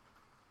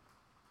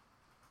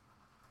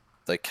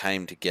 They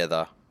came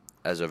together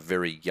as a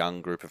very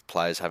young group of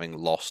players, having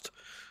lost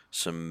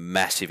some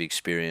massive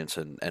experience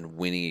and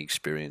winning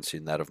experience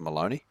in that of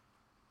Maloney.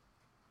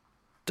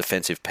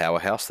 Defensive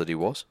powerhouse that he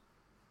was.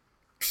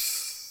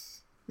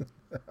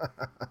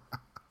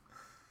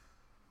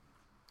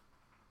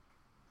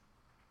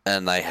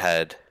 And they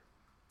had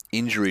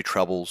injury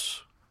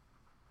troubles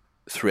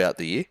throughout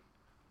the year.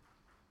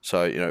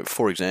 So, you know,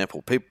 for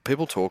example,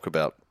 people talk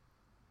about,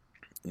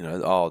 you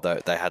know,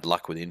 they had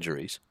luck with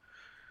injuries.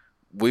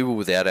 We were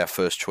without our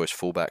first choice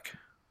fullback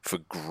for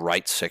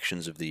great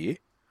sections of the year.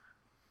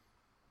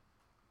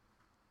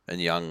 And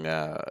young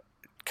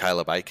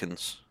Caleb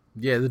Aikens.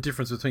 Yeah, the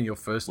difference between your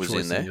first was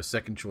choice and your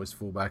second choice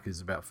fullback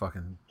is about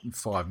fucking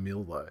 $5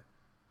 million though.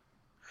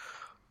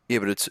 Yeah,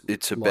 but it's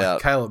like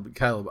about Caleb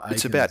Aikens.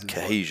 It's about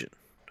cohesion.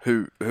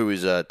 Like, who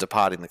is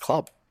departing the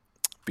club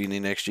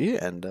beginning next year,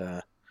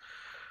 and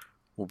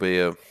will be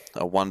a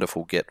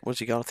wonderful get. What's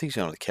he going? I think he's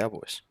going to the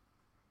Cowboys.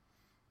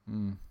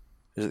 Mm.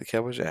 Is it the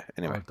Cowboys? Yeah.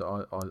 Anyway,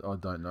 I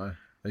don't know.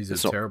 He's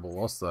a terrible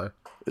loss though.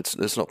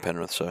 It's not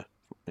Penrith, so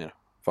you know,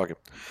 fuck him.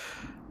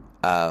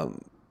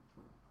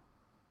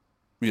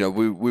 You know,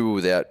 we were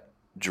without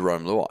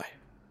Jerome Luai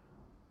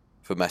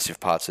for massive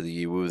parts of the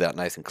year. We were without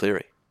Nathan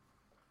Cleary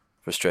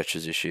for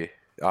stretches this year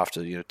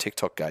after, you know,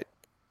 TikTok gate.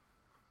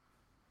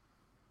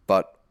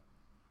 But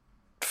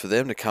for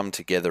them to come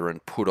together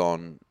and put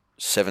on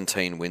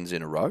 17 wins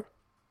in a row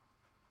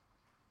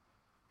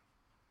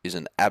is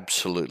an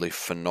absolutely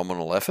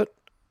phenomenal effort.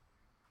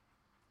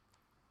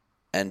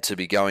 And to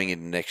be going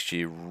into next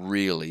year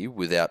really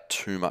without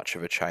too much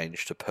of a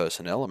change to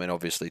personnel. I mean,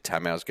 obviously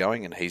Tamau's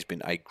going and he's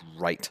been a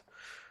great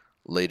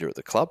leader at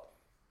the club.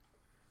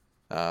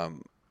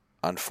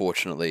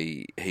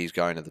 Unfortunately, he's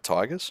going to the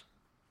Tigers.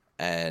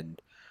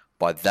 And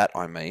by that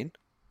I mean,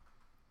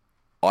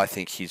 I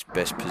think his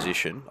best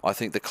position, I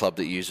think the club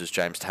that uses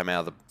James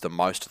Tamau the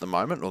most at the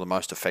moment, or the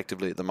most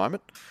effectively at the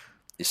moment,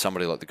 is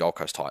somebody like the Gold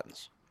Coast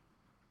Titans.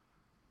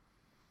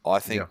 I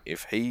think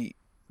if he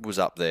was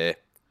up there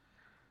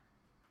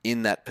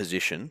in that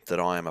position, that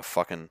I am a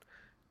fucking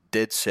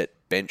dead set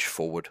bench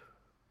forward.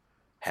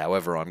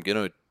 However, I'm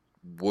going to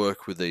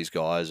work with these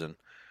guys and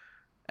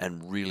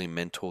really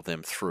mentor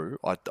them through.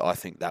 I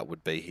think that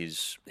would be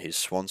his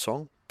swan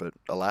song, but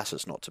alas,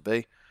 it's not to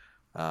be.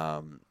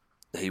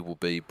 He will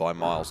be by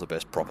miles the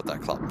best prop at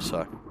that club,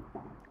 so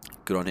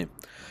good on him.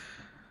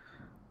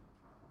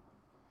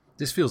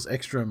 This feels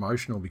extra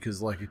emotional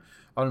because, like,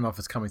 I don't know if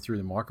it's coming through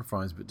the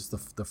microphones, but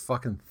just the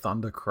fucking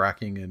thunder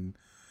cracking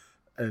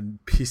and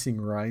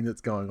pissing rain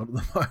that's going on at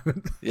the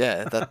moment.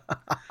 Yeah,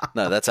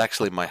 that's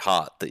actually my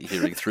heart that you're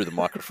hearing through the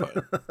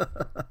microphone.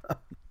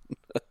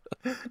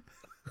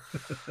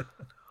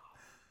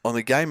 On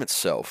the game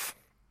itself,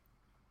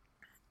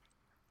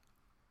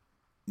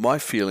 my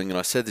feeling, and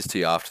I said this to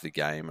you after the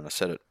game, and I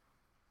said it,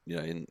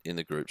 in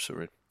the groups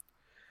we're in,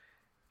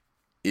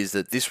 is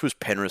that this was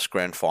Penrith's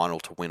grand final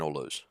to win or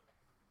lose.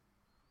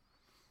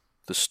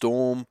 The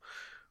Storm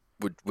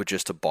were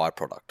just a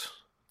byproduct.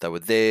 They were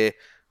there.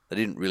 They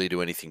didn't really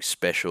do anything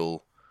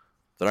special.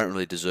 They don't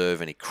really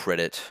deserve any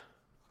credit.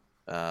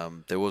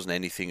 There wasn't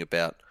anything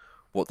about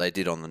what they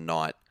did on the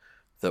night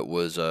that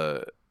was,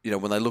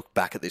 when they look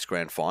back at this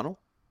grand final,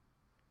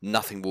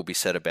 nothing will be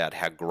said about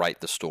how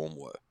great the Storm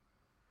were.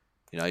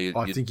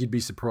 I think you'd be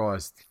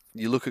surprised.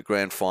 You look at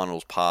grand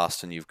finals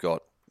past, and you've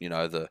got,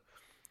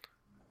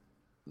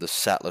 the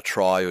Sattler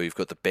try, or you've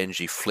got the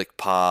Benji flick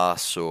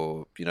pass,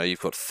 or you've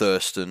got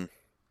Thurston,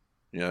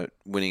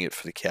 winning it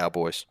for the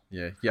Cowboys.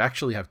 Yeah, you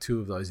actually have two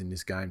of those in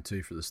this game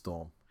too for the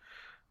Storm.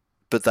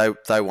 But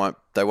they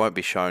won't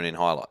be shown in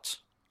highlights.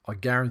 I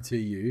guarantee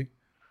you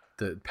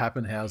that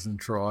Pappenhausen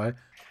try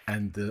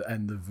and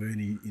the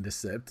Verney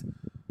intercept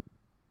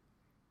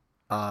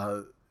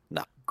are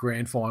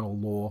grand final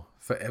lore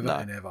forever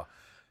and ever.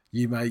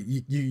 You may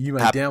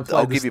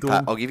downplay the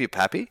Storm. I'll give you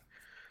Pappy,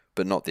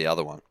 but not the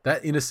other one.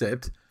 That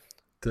intercept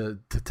to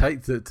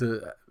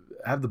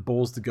have the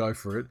balls to go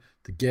for it,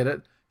 to get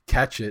it,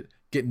 catch it,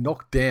 get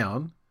knocked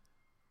down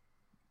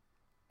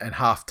and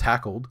half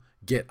tackled,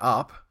 get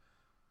up,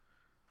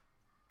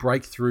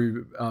 break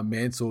through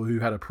Mansell, who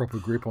had a proper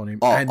grip on him,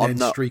 and then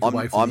streak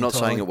away from I'm not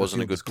saying it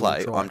wasn't a good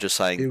play. I'm just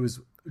saying it was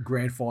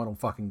grand final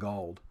fucking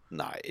gold.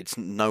 No, it's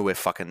nowhere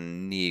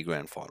fucking near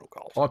grand final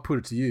gold. I put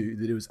it to you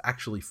that it was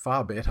actually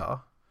far better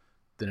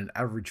than an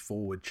average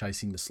forward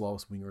chasing the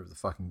slowest winger of the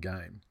fucking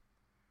game.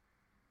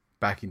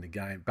 Back in the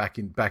game, back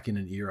in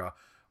an era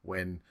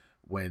when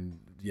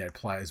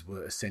players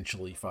were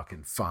essentially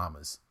fucking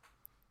farmers.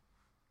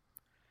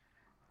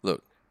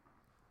 Look,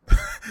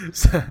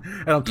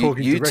 and I'm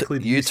talking directly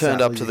to you. You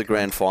turned up to the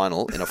grand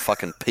final in a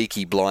fucking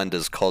Peaky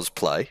Blinders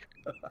cosplay.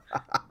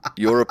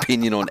 Your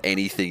opinion on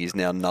anything is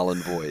now null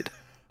and void.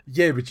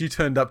 Yeah, but you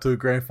turned up to a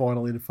grand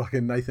final in a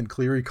fucking Nathan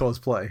Cleary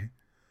cosplay.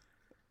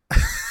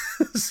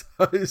 So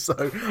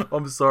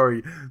I'm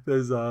sorry.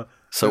 There's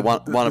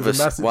one of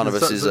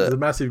us is a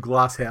massive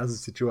glass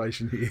houses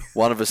situation here.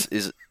 One of us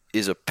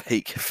is a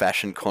peak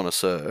fashion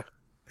connoisseur.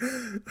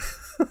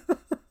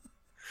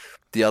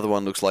 The other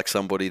one looks like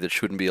somebody that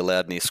shouldn't be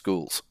allowed near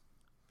schools.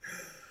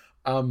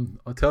 I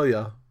tell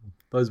you,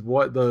 those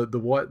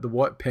the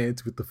white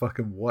pants with the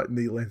fucking white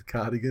knee length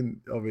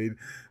cardigan. I mean,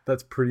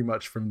 that's pretty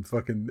much from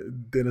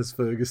fucking Dennis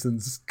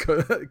Ferguson's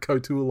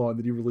couture line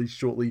that he released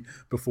shortly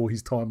before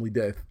his timely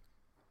death.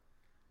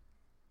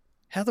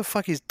 How the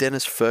fuck is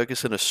Dennis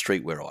Ferguson a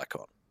streetwear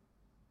icon?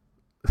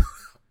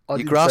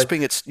 You're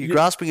grasping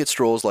at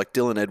straws like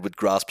Dylan Edward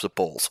grasps at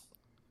balls.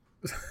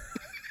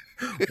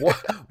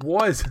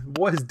 Why is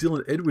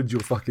Dylan Edwards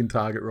your fucking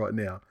target right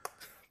now?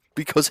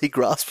 Because he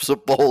grasps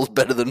at balls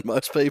better than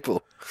most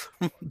people,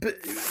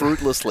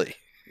 fruitlessly.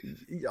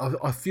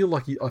 I feel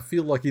like in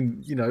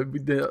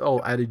with the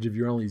old adage of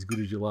you're only as good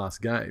as your last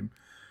game.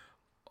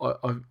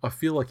 I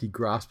feel like he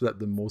grasped at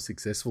them more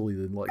successfully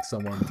than like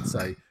someone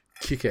say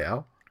kick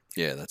out.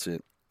 Yeah, that's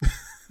it.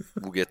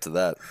 We'll get to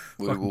that.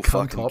 We will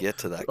fucking get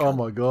to that. Oh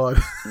my god.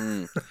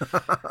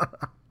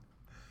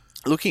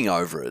 Looking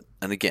over it,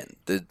 and again,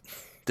 there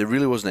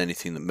really wasn't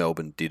anything that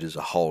Melbourne did as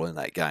a whole in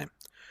that game.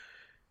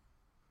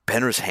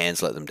 Penrith's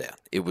hands let them down.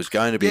 It was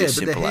going to be as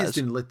simple as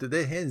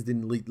their hands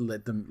didn't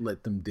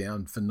let them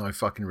down for no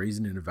fucking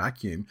reason in a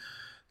vacuum.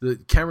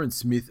 Cameron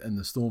Smith and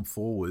the Storm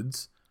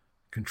forwards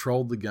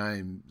controlled the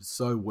game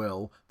so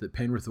well that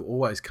Penrith were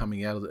always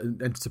coming out of it.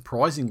 And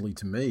surprisingly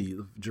to me,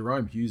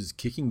 Jerome Hughes'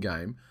 kicking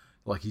game,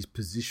 like his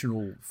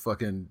positional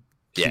fucking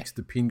kicks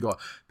the pin guy,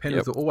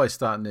 Penrith were always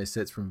starting their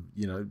sets from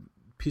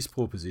piss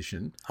poor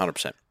position.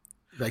 100%.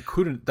 They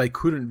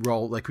couldn't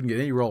roll. They couldn't get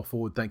any roll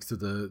forward thanks to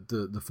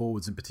the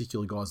forwards, in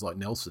particular guys like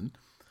Nelson.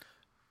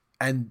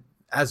 And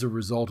as a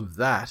result of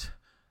that,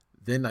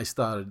 then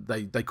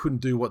they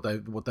couldn't do what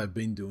they've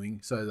been doing.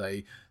 So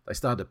they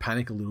started to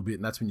panic a little bit,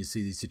 and that's when you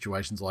see these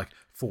situations like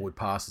forward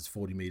passes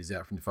 40 meters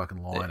out from the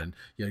fucking line, and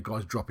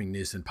guys dropping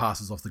this and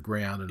passes off the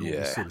ground and all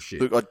this sort of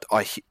shit. Look,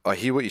 I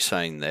hear what you're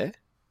saying there.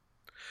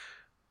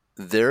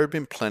 There have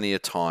been plenty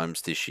of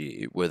times this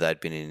year where they'd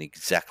been in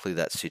exactly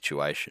that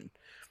situation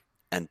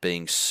and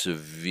being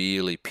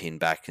severely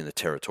pinned back in the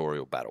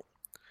territorial battle.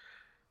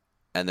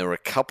 And there were a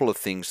couple of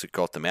things that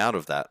got them out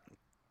of that.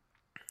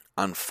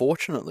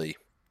 Unfortunately,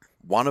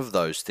 one of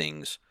those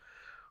things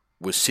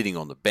was sitting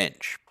on the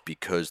bench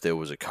because there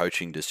was a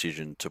coaching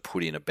decision to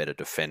put in a better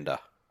defender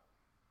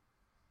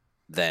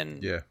than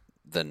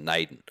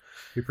Naden.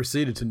 He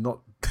proceeded to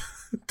not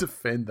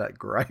defend that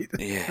great.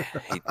 Yeah,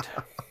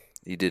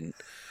 he didn't.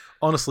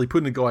 Honestly,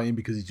 putting a guy in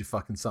because he's your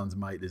fucking son's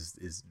mate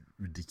is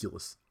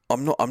ridiculous.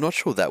 I'm not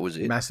sure that was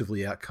it.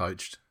 Massively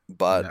outcoached in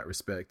that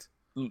respect.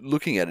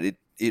 Looking at it,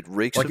 it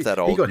reeks of that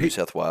old New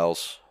South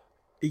Wales.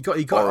 He got.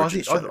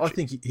 I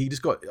think he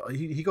just got.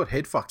 He got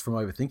head fucked from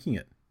overthinking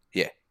it.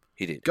 Yeah,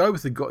 he did. Go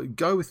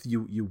with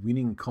your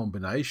winning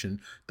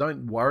combination.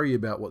 Don't worry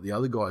about what the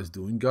other guy's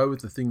doing. Go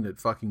with the thing that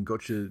fucking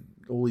got you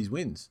all these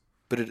wins.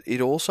 But it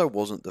also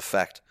wasn't the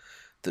fact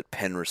that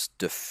Penrith's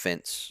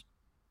defence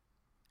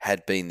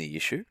had been the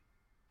issue.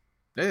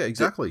 Yeah,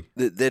 exactly.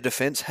 Their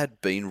defence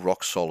had been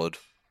rock solid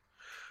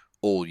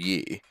all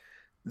year.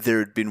 There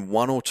had been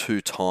one or two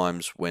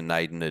times when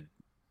Naden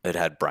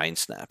had brain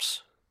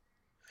snaps.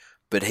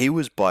 But he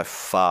was by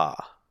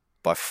far,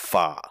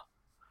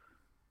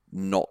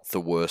 not the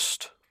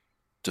worst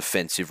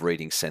defensive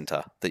reading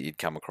centre that you'd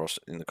come across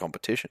in the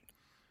competition.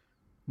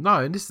 No,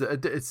 and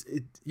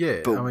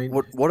But I mean,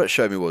 what it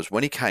showed me was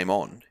when he came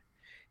on,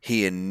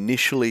 he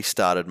initially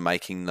started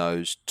making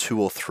those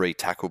 2 or 3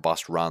 tackle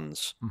bust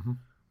runs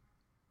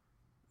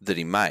that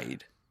he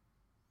made,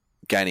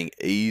 gaining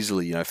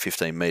easily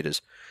 15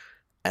 metres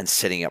and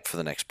setting up for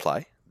the next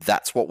play.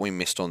 That's what we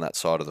missed on that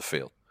side of the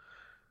field.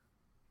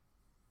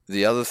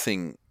 The other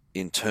thing,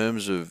 in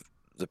terms of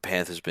the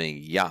Panthers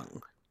being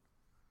young,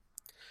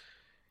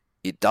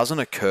 it doesn't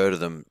occur to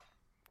them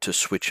to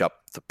switch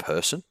up the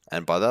person.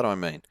 And by that I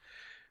mean,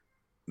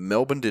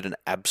 Melbourne did an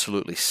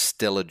absolutely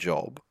stellar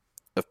job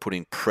of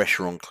putting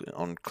pressure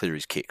on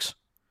Cleary's kicks.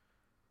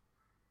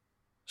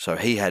 So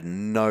he had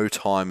no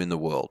time in the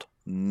world.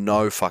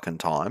 No fucking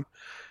time.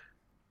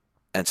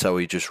 And so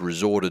he just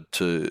resorted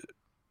to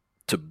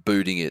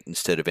booting it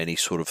instead of any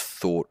sort of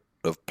thought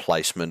of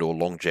placement or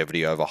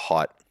longevity over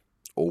height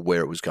or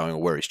where it was going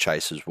or where his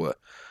chases were.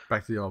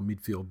 Back to the old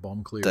midfield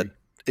bomb Cleary.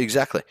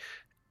 Exactly.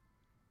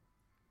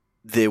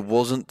 There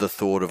wasn't the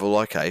thought of, well,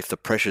 okay, if the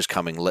pressure's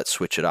coming, let's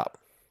switch it up.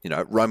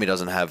 Romy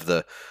doesn't have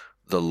the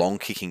long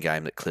kicking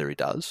game that Cleary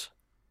does.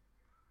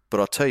 But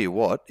I'll tell you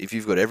what, if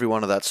you've got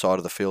everyone of that side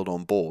of the field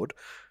on board,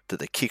 that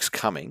the kick's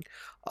coming,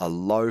 a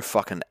low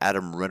fucking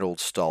Adam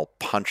Reynolds style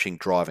punching,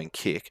 driving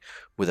kick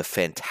with a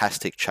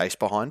fantastic chase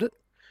behind it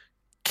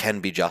can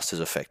be just as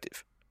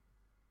effective.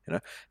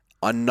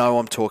 I know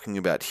I'm talking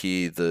about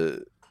here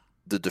the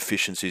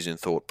deficiencies in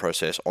thought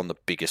process on the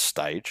biggest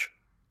stage,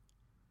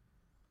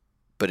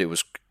 but it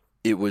was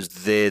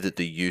there that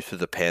the youth of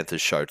the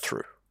Panthers showed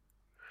through.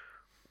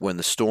 When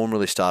the Storm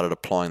really started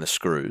applying the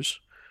screws,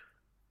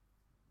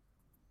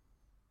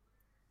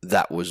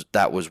 that was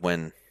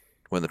when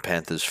the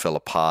Panthers fell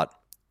apart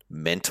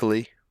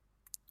mentally,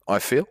 I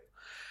feel,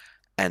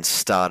 and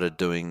started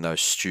doing those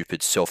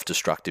stupid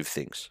self-destructive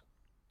things.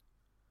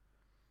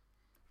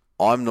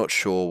 I'm not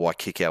sure why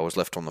Kickow was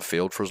left on the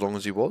field for as long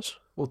as he was.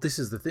 Well, this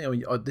is the thing. I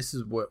mean, this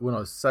is what when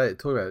I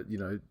talk about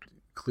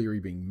Cleary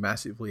being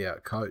massively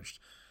outcoached.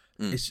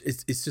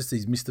 It's just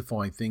these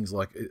mystifying things.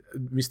 Like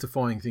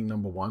mystifying thing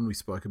number one we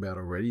spoke about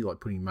already, like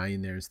putting May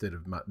in there instead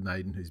of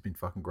Naden, who's been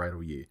fucking great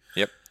all year.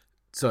 Yep.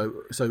 So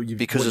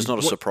because it's not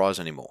a surprise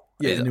anymore.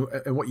 Yeah,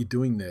 and what you're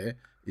doing there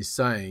is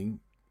saying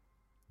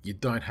you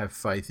don't have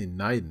faith in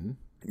Naden.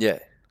 Yeah.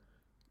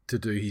 To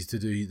do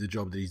the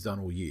job that he's done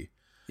all year.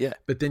 Yeah.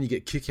 But then you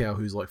get Kickow,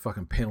 who's like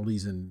fucking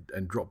penalties and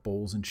drop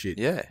balls and shit.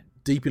 Yeah.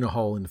 Deep in a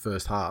hole in the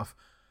first half.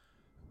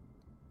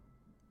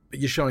 But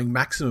you're showing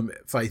maximum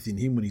faith in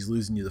him when he's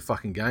losing you the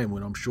fucking game,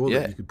 when I'm sure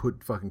that you could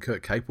put fucking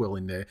Kurt Capewell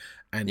in there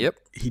and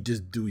he'd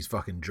just do his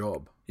fucking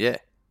job. Yeah.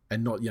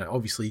 And not,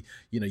 obviously,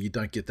 you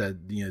don't get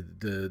that,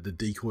 the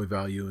decoy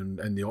value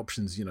and the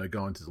options,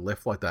 going to the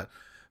left like that.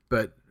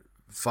 But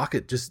fuck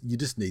it, you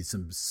just need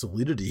some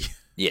solidity.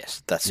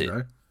 Yes, that's it.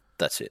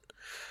 That's it.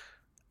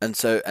 And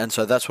so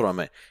that's what I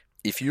mean.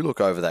 If you look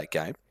over that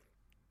game,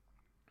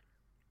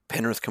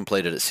 Penrith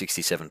completed at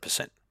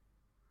 67%.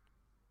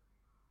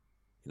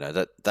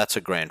 That's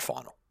a grand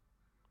final.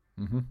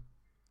 Mm-hmm.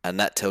 And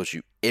that tells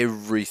you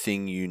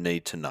everything you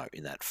need to know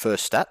in that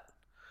first stat.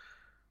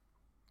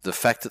 The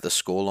fact that the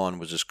scoreline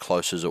was as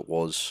close as it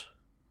was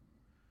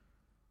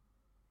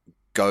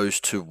goes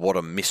to what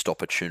a missed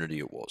opportunity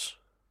it was.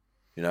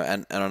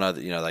 And I know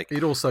that, they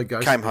it also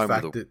goes came to home the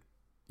fact with that,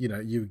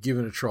 you were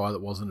given a try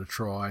that wasn't a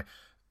try.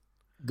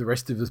 The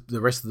rest of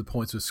the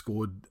points were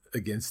scored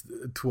against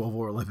 12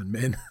 or 11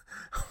 men.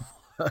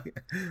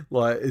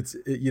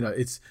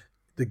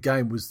 The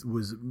game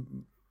was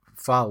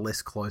far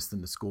less close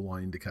than the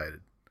scoreline indicated.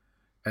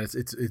 And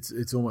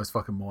it's almost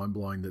fucking mind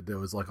blowing that there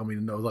was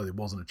although there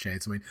wasn't a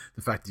chance. I mean,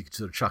 the fact that you could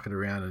sort of chuck it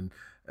around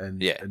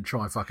and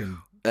try and fucking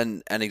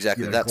and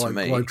exactly that to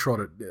me,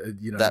 globetrot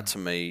it. That to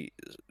me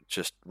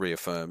just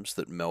reaffirms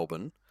that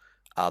Melbourne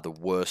are the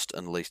worst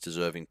and least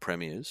deserving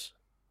premiers.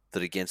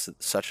 That against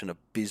such an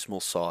abysmal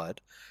side,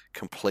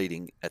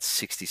 completing at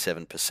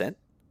 67%,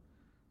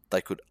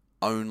 they could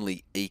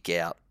only eke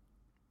out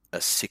a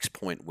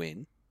 6-point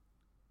win.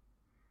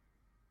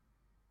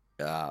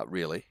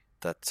 Really,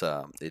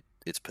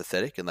 it's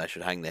pathetic, and they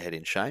should hang their head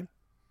in shame.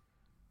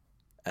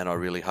 And I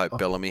really hope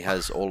Bellamy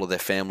has all of their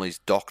families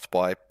docked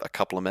by a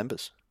couple of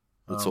members.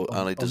 That's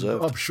only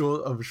deserved. I'm sure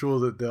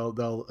that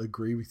they'll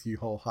agree with you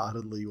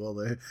wholeheartedly while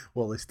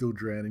they're still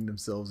drowning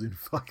themselves in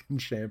fucking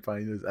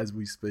champagne as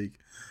we speak.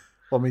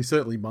 I mean,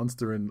 certainly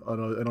Munster and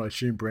I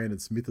assume Brandon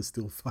Smith are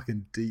still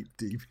fucking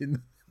deep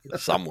in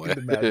somewhere.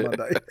 in the Mad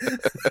Monday.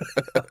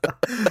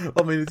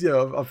 I mean,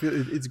 I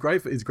feel it's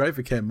great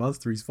for Cam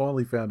Munster. He's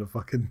finally found a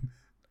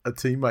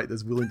teammate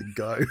that's willing to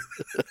go.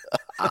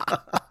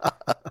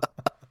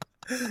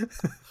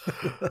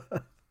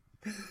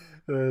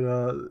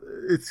 And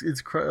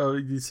it's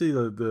crazy. You see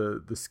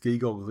the ski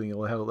goggle thing,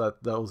 how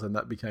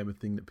that became a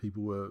thing that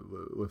people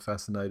were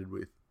fascinated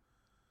with.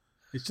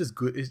 It's just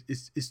good.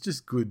 It's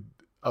just good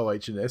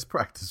OH&S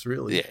practice,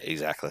 really. Yeah,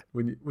 exactly.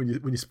 When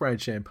you're spraying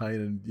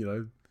champagne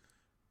and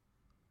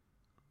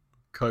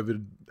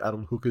COVID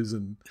adult hookers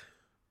and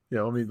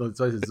I mean, let's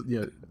say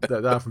they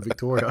are from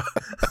Victoria.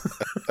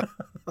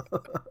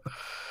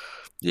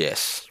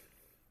 Yes.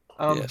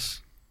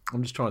 Yes.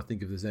 I'm just trying to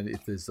think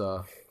if there's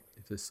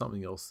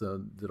something else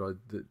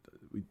that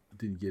we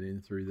didn't get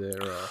in through there.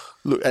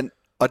 Look, and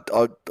I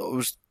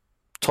was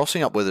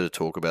tossing up whether to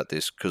talk about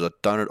this because I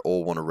don't at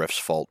all want a ref's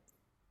fault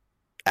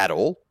at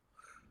all.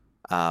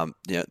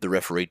 The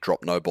referee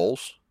dropped no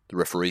balls. The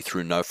referee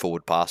threw no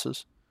forward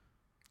passes.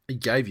 He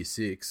gave you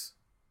 6,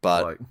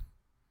 but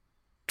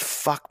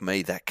fuck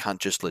me, that cunt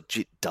just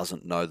legit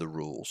doesn't know the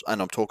rules,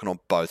 and I'm talking on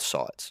both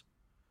sides.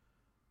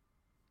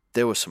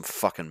 There were some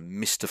fucking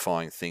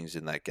mystifying things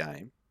in that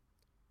game.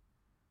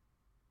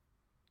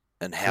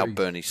 And how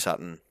Bernie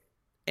Sutton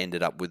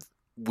ended up with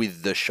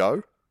the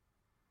show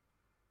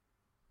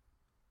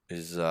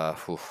is...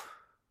 For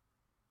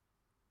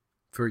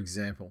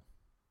example,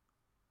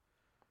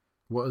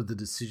 what are the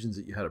decisions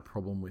that you had a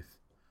problem with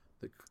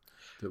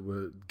that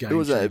were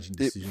game-changing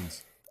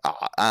decisions?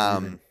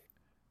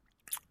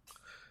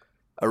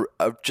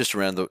 Just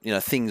around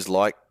the... things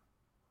like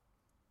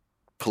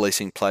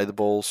policing play the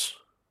balls.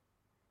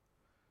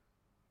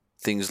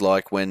 Things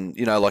like when,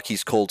 like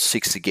he's called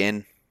 6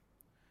 again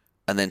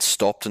and then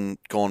stopped and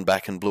gone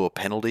back and blew a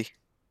penalty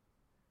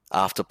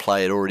after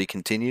play had already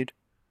continued.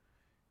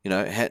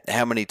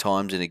 How many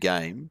times in a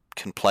game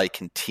can play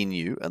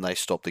continue and they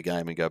stop the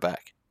game and go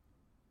back?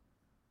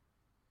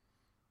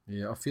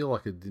 Yeah, I feel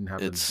like it didn't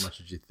happen as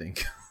much as you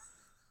think,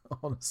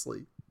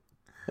 honestly.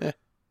 Yeah.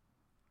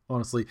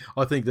 Honestly,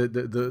 I think that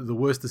the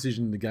worst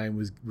decision in the game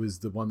was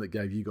the one that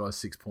gave you guys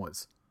 6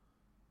 points.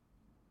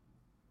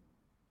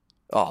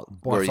 Oh,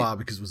 by far,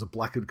 because it was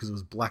black and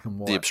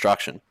white. The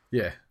obstruction.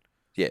 Yeah.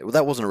 Yeah, well,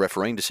 that wasn't a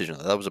refereeing decision.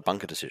 That was a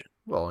bunker decision.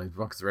 Well, I mean,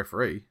 Bunker's the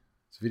referee.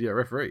 It's a video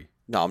referee.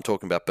 No, I'm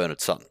talking about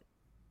Bernard Sutton.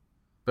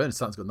 Bernard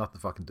Sutton's got nothing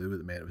to fucking do with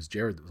it, man. It was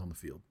Jared that was on the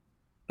field.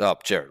 Oh,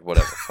 Jared,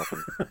 whatever.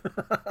 Fucking...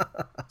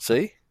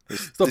 See?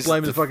 Stop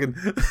blaming the fucking...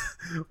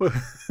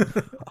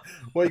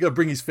 Why you got to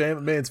bring his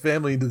man's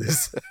family into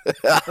this?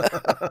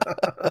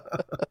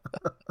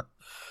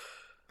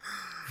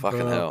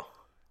 Fucking hell.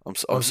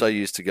 I'm so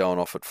used to going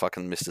off at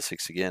fucking Mr.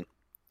 6 again.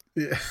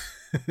 Yeah.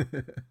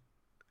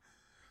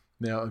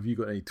 Now, have you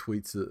got any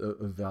tweets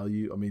of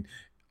value? I mean,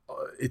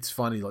 it's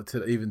funny. Like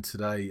even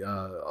today,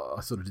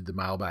 I sort of did the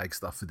mailbag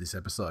stuff for this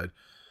episode,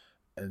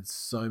 and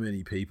so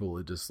many people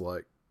are just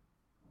like,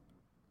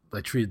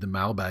 they treated the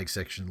mailbag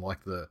section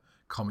like the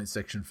comment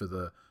section for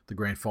the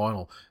grand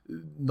final,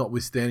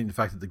 notwithstanding the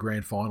fact that the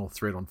grand final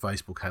thread on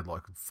Facebook had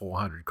like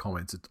 400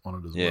 comments on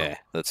it as well. Yeah,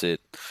 that's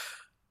it.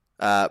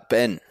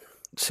 Ben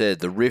said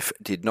the Riff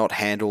did not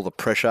handle the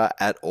pressure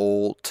at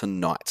all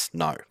tonight.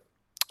 No.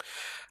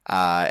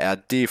 Our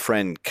dear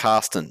friend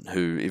Carsten,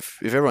 who,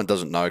 if everyone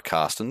doesn't know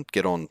Carsten,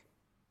 get on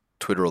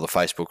Twitter or the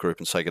Facebook group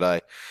and say good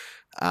day.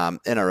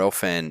 NRL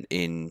fan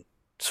in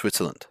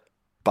Switzerland,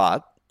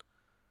 but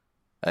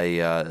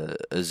a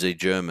Z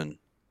German.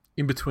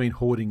 In between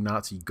hoarding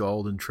Nazi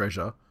gold and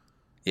treasure.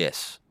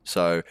 Yes.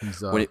 So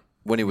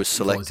when he was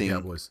selecting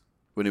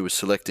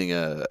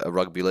a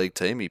rugby league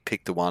team, he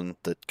picked the one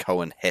that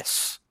Cohen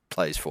Hess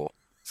plays for.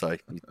 So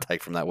you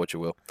take from that what you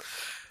will.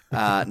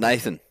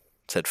 Nathan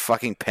said,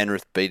 fucking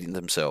Penrith beating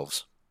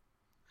themselves.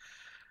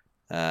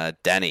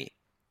 Danny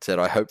said,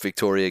 I hope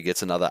Victoria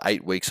gets another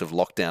 8 weeks of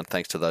lockdown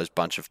thanks to those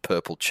bunch of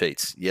purple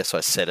cheats. Yes,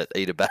 I said it.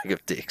 Eat a bag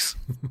of dicks.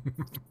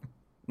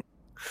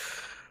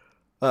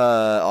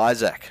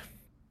 Isaac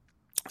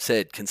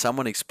said, can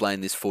someone explain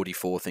this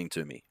 44 thing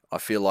to me? I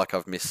feel like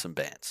I've missed some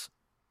bands.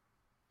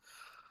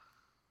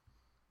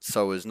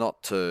 So as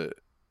not to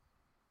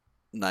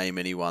name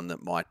anyone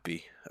that might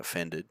be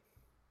offended,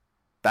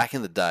 back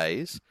in the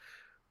days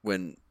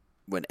when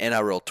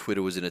NRL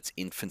Twitter was in its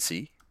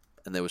infancy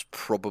and there was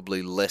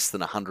probably less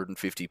than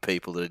 150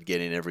 people that would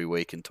get in every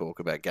week and talk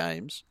about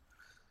games,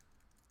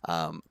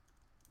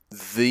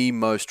 the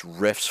most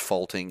refs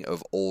faulting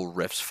of all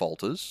refs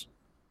faulters,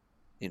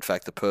 in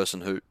fact the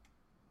person who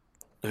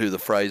the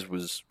phrase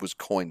was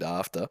coined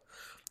after,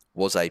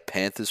 was a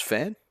Panthers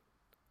fan.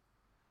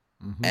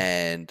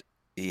 and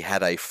he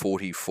had a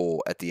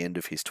 44 at the end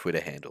of his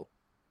Twitter handle.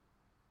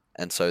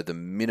 And so the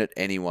minute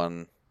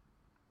anyone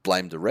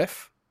blamed the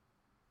ref,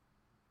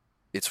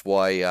 it's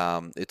why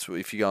it's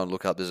if you go and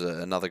look up, there's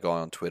another guy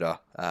on Twitter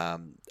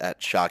at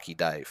Sharky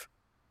Dave.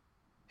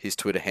 His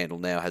Twitter handle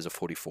now has a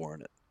 44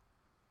 in it,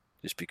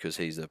 just because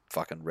he's a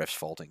fucking ref's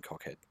faulting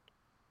cockhead.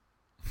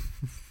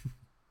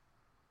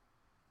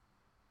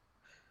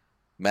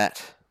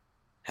 Matt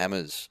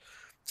Hammers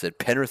said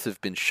Penrith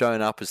have been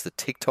shown up as the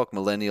TikTok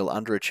millennial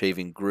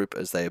underachieving group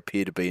as they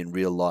appear to be in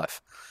real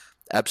life.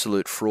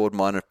 Absolute fraud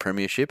minor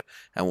premiership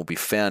and will be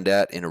found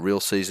out in a real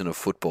season of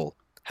football.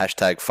 #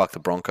 fuck the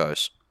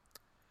Broncos.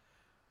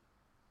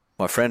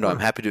 My friend, I'm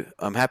happy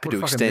to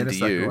extend to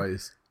you.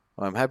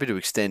 I'm happy to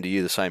extend to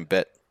you the same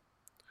bet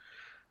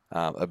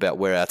about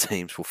where our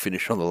teams will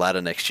finish on the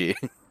ladder next year.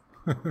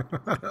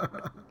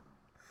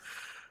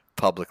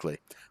 Publicly.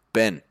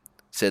 Ben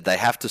said they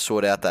have to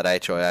sort out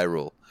that HIA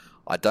rule.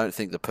 I don't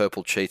think the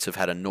purple cheats have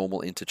had a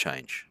normal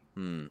interchange.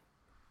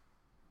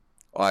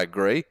 I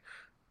agree.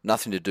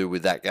 Nothing to do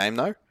with that game,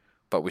 though.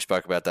 But we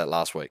spoke about that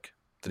last week.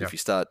 That if you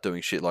start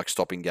doing shit like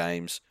stopping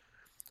games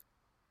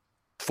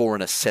for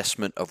an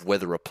assessment of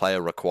whether a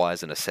player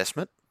requires an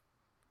assessment,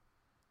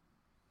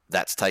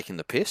 that's taking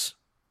the piss.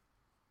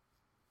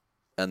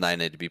 And they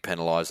need to be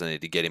penalised. They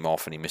need to get him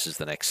off and he misses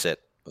the next set,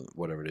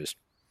 whatever it is.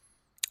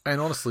 And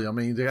honestly, I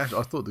mean, I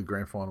thought the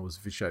grand final was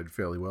officiated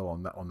fairly well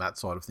on that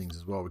side of things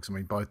as well. Because I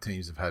mean, both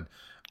teams have had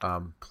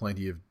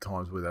plenty of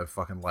times where they've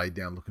fucking laid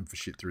down looking for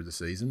shit through the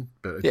season,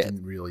 but it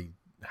didn't really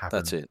happen.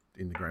 That's it.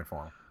 In the grand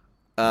final.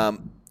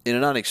 In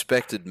an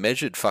unexpected,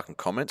 measured fucking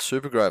comment,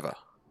 Supergrover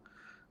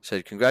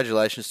said,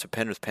 "Congratulations to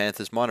Penrith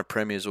Panthers, minor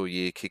premiers all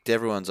year, kicked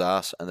everyone's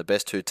ass, and the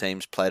best two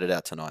teams played it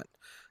out tonight.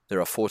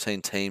 There are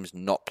 14 teams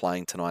not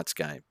playing tonight's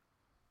game."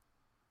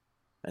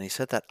 And he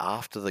said that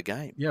after the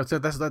game. Yeah, so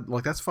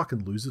that's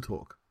fucking loser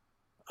talk.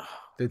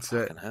 It's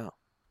fucking hell.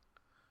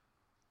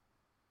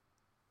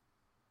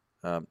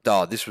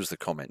 This was the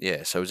comment.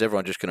 Yeah, so is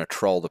everyone just going to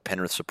troll the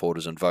Penrith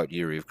supporters and vote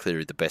Yuri of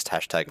Cleary the best #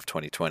 of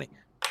 2020?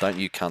 Don't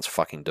you cunts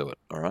fucking do it,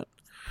 all right?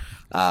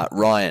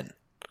 Ryan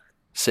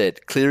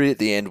said, Cleary at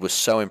the end was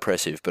so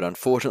impressive, but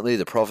unfortunately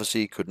the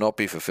prophecy could not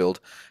be fulfilled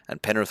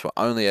and Penrith were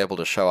only able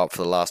to show up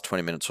for the last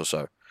 20 minutes or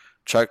so.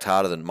 Choked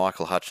harder than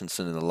Michael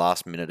Hutchinson in the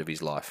last minute of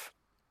his life.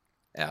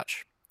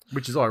 Ouch.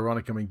 Which is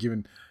ironic. I mean,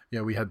 given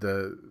we had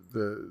the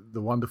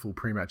wonderful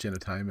pre-match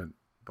entertainment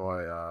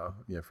by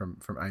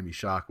from Amy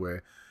Shark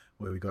where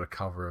we got a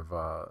cover of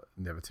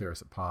Never Tear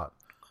Us Apart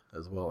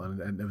as well,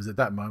 and it was at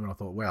that moment I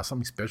thought, wow,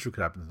 something special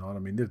could happen tonight. I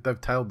mean,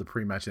 they've tailored the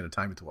pre-match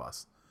entertainment to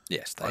us.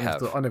 Yes, they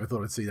have. I never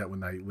thought I'd see that when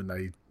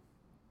they.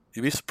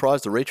 You'd be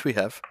surprised the reach we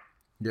have.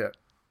 Yeah,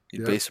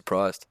 you'd be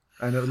surprised.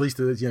 And at least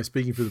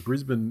speaking for the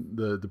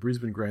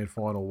Brisbane Grand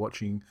Final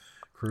watching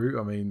crew,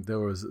 I mean, there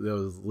was at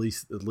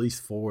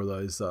least 4 of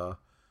those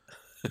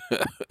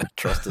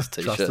Trust Us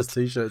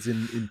t-shirts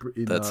in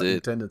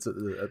attendance at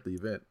the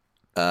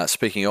event.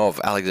 Speaking of,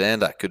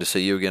 Alexander, good to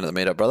see you again at the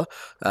meetup, brother.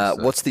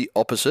 What's the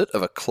opposite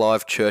of a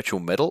Clive Churchill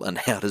medal, and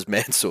how does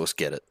Mansource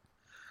get it?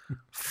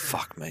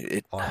 Fuck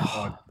me.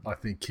 I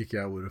think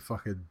Kickout would have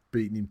fucking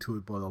beaten him to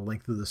it by the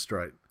length of the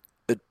straight.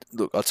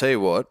 Look, I'll tell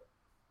you what.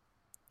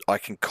 I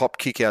can cop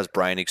Kickout's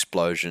brain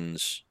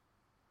explosions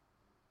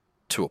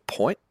to a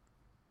point.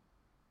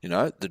 You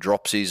know, the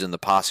dropsies and the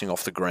passing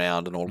off the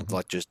ground and all of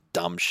like just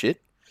dumb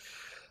shit.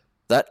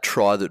 That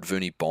try that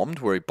Vuni bombed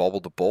where he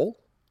bobbled the ball.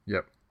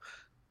 Yep.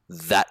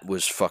 That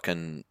was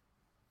fucking,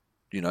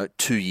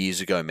 2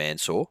 years ago,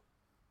 Mansour.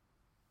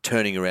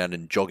 Turning around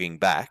and jogging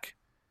back,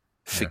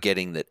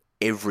 forgetting that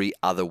every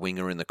other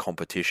winger in the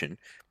competition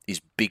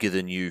is bigger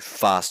than you,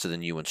 faster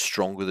than you, and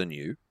stronger than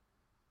you.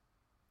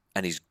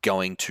 And he's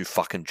going to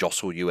fucking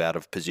jostle you out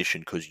of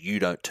position because you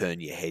don't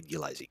turn your head, you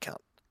lazy cunt.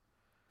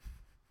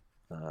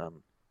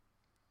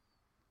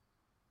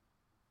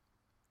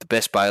 The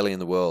best Bailey in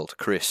the world,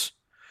 Chris,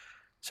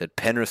 said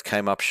Penrith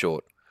came up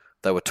short.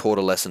 They were taught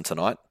a lesson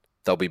tonight.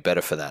 They'll be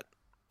better for that.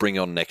 Bring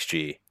on next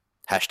year.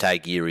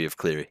 # Yuri of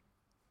Cleary.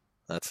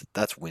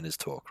 That's winners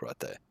talk right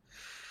there.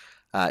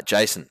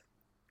 Jason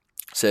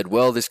said,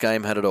 well, this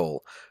game had it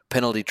all.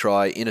 Penalty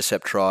try,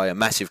 intercept try, a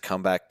massive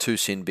comeback, 2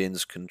 sin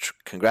bins.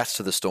 Congrats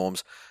to the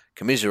Storms.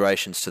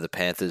 Commiserations to the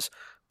Panthers.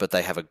 But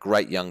they have a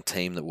great young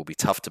team that will be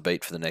tough to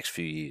beat for the next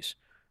few years.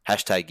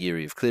 #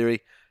 Yuri of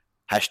Cleary.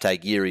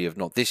 # Yuri of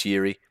not this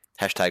Yuri. #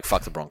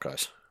 fuck the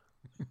Broncos.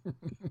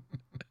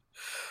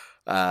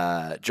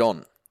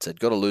 John said,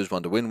 got to lose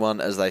one to win one,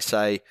 as they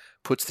say,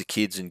 puts the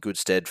kids in good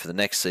stead for the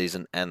next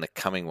season and the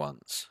coming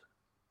ones.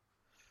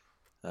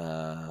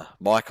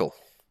 Michael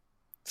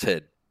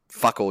said,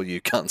 fuck all you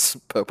cunts,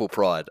 Purple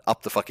Pride,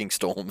 up the fucking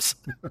Storms.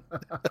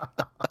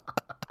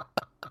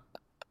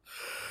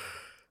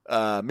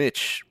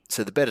 Mitch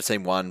said, the better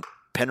team won.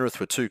 Penrith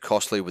were too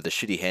costly with the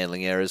shitty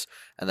handling errors,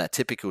 and that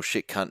typical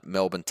shit cunt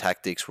Melbourne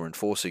tactics were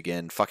enforced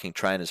again, fucking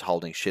trainers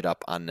holding shit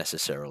up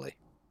unnecessarily.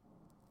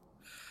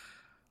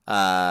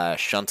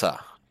 Shunter.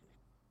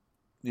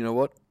 You know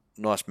what?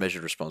 Nice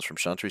measured response from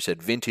Shunter. He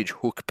said, vintage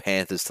hook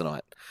Panthers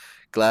tonight.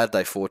 Glad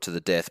they fought to the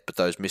death, but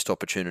those missed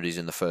opportunities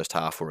in the first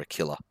half were a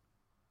killer.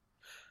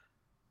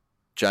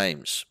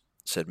 James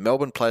said,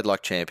 Melbourne played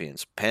like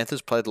champions.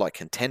 Panthers played like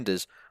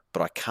contenders,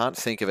 but I can't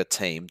think of a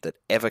team that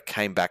ever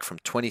came back from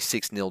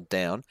 26-0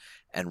 down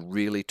and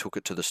really took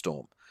it to the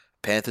Storm.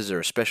 Panthers are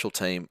a special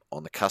team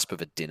on the cusp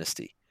of a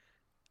dynasty.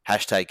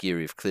 Hashtag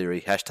Geary of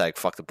Cleary. Hashtag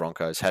fuck the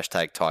Broncos.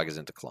 Hashtag Tigers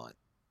in decline.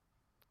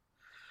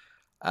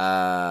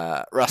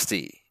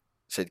 Rusty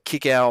said,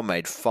 Kick Owl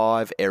made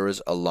 5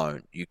 errors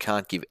alone. You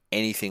can't give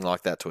anything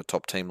like that to a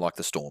top team like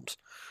the Storms.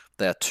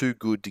 They are too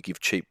good to give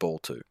cheap ball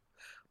to.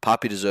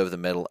 Papi deserved the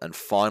medal, and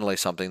finally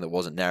something that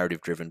wasn't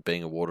narrative-driven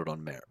being awarded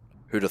on merit.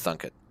 Who'da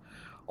thunk it?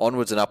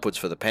 Onwards and upwards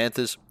for the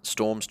Panthers.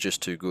 Storm's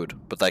just too good,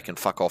 but they can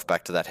fuck off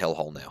back to that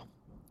hellhole now.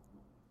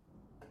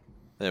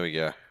 There we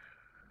go.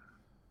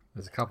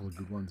 There's a couple of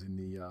good ones in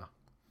the...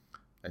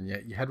 and yeah,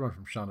 you had one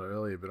from Shana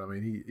earlier, but I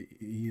mean,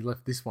 he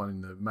left this one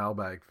in the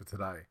mailbag for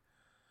today.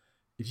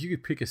 If you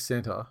could pick a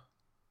centre,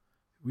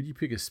 would you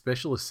pick a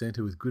specialist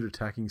centre with good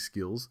attacking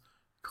skills,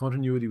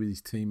 continuity with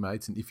his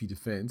teammates and iffy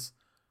defence,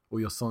 or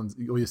your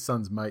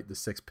son's mate, the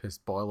sex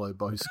pest Bilo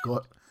Bo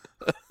Scott?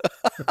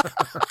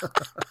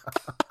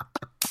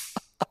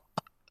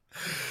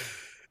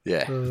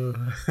 Yeah.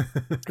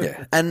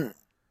 Yeah. And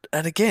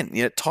again,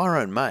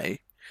 Tyrone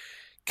May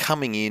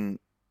coming in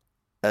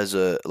as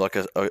a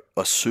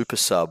super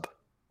sub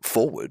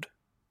forward.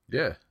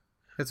 Yeah.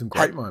 Had some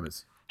great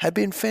moments. Had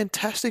been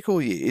fantastic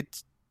all year.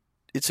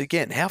 It's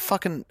again, how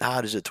fucking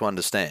hard is it to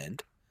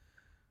understand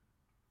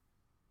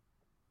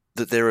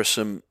that there are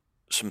some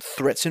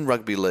threats in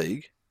rugby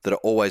league that are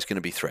always going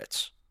to be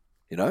threats.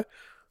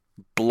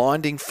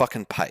 Blinding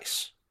fucking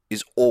pace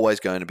is always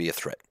going to be a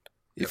threat.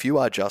 Yep. If you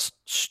are just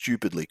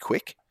stupidly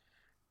quick,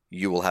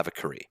 you will have a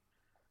career.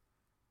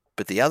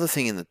 But the other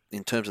thing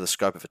in terms of the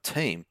scope of a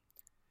team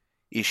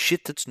is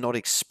shit that's not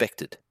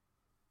expected.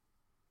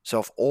 So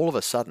if all of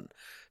a sudden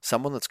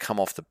someone that's come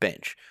off the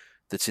bench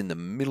that's in the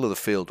middle of the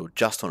field or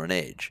just on an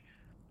edge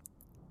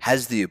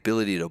has the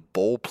ability to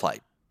ball play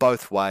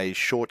both ways,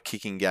 short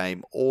kicking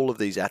game, all of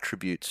these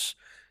attributes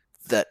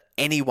that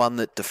anyone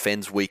that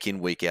defends week in,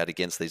 week out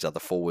against these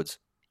other forwards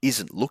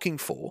isn't looking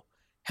for,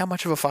 how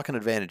much of a fucking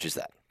advantage is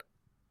that?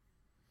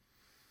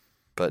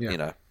 But,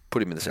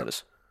 put him in the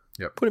centres.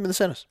 Yep. Put him in the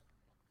centres.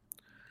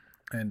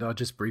 And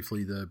just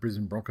briefly, the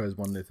Brisbane Broncos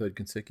won their third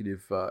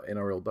consecutive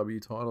NRLW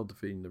title,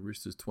 defeating the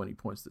Roosters 20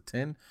 points to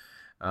 10.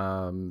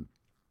 The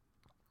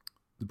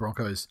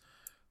Broncos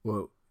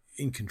were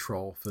in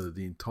control for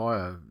the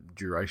entire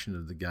duration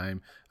of the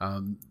game.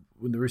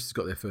 When the Roosters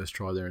got their first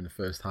try there in the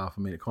first half,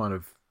 I mean, it kind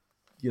of,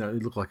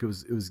 it looked like it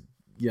was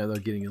they were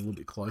getting a little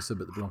bit closer,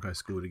 but the Broncos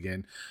scored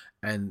again.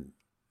 And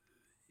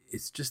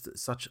it's just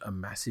such a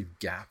massive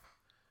gap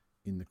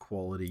in the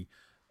quality.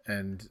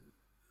 And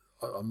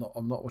I'm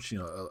not watching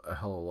a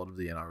hell of a lot of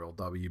the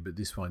NRLW, but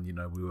this one,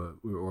 we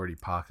were already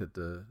parked at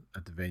the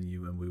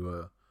venue, and we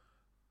were,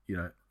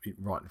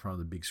 right in front of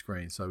the big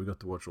screen, so we got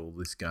to watch all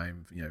this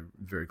game,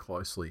 very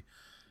closely.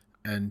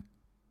 And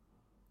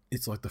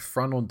it's like the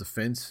front on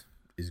defense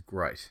is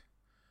great.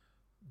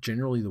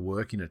 Generally, the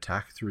work in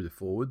attack through the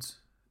forwards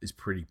is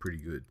pretty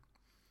good.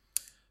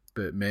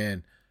 But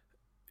man,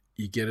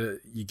 you get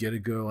a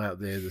girl out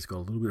there that's got a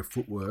little bit of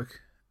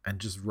footwork and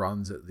just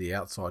runs at the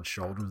outside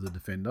shoulder of the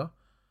defender,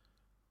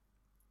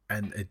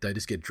 and they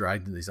just get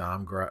dragged into this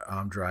arm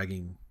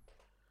grabbing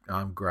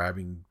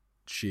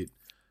shit,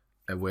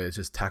 where it's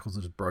just tackles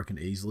are just broken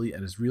easily,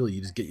 and it's really, you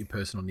just get your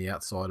person on the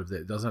outside of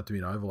that. It doesn't have to be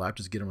an overlap,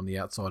 just get them on the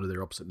outside of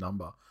their opposite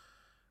number,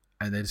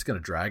 and they're just going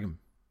to drag them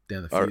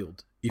down the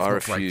field. I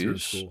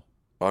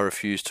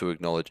refuse to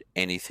acknowledge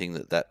anything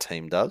that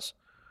team does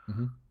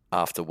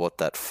after what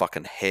that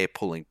fucking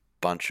hair-pulling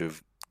bunch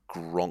of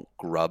Gronk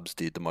grubs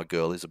did to my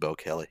girl Isabel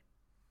Kelly.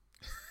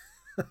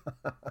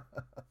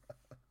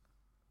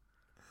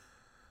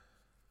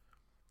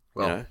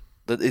 Well,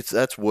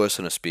 that's worse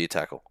than a spear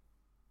tackle.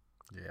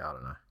 Yeah, I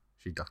don't know.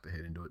 She ducked her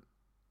head into it.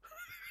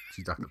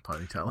 She ducked the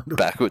ponytail into it.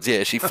 Backwards,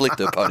 yeah. She flicked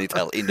her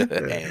ponytail into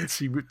her hands.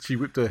 She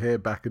whipped her hair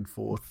back and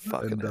forth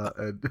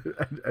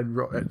and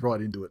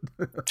right into it.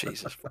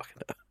 Jesus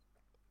fucking hell.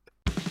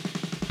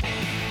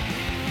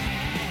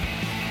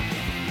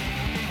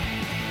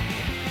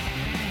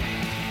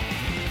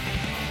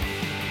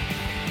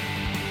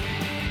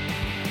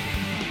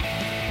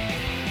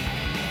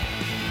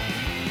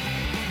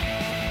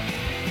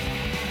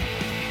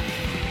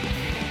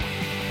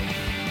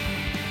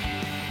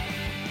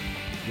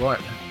 Right,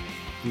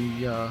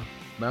 the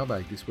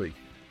mailbag this week.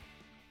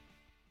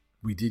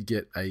 We did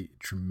get a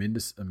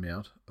tremendous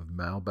amount of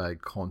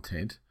mailbag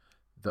content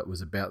that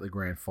was about the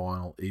grand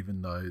final,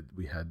 even though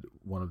we had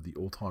one of the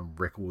all-time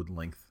record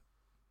length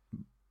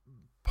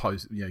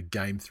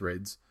game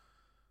threads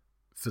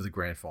for the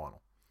grand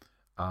final.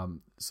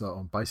 So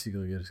I'm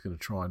basically just going to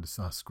try and just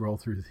scroll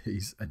through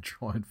these and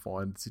try and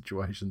find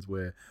situations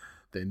where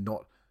they're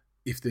not.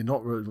 If they're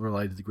not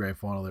related to the grand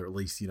final, they're at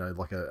least,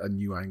 like a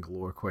new angle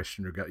or a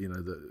question, or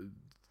the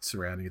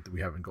surrounding it that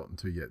we haven't gotten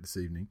to yet this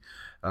evening.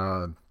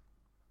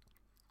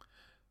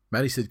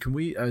 Matty said, can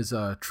we, as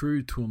a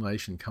true Tool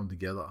Nation, come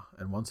together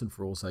and once and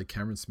for all say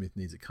Cameron Smith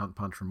needs a cunt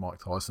punch from Mike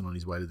Tyson on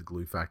his way to the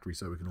glue factory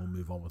so we can all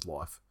move on with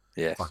life?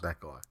 Yes. Fuck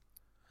that guy.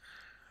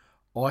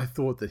 I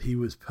thought that he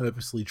was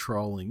purposely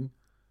trolling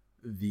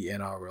the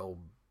NRL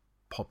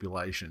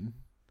population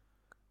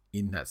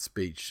in that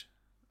speech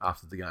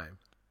after the game.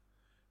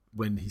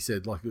 When he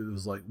said, like, it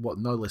was like, what,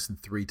 no less than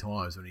 3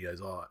 times when he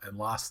goes, oh, and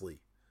lastly,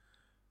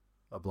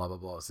 blah, blah,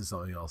 blah, says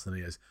something else. And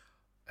he goes,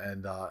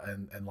 and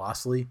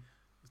lastly,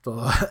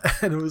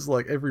 and it was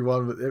like every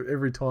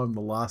time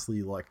the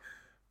lastly, like,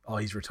 oh,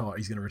 he's retired,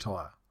 he's going to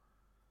retire.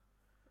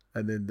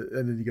 And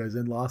then he goes,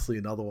 and lastly,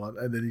 another one.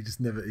 And then he just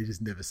never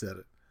said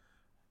it.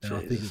 And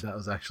I think that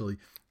was actually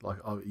like,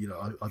 I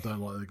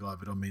don't like the guy,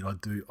 but I mean, I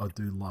do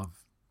love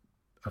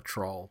a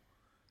troll,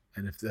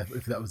 and if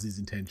that was his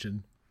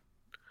intention,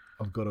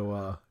 I've got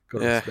to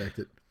respect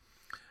it.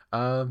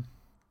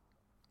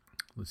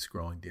 Let's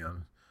scrolling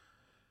down.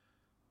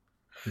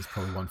 There's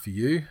probably one for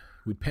you.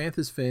 Would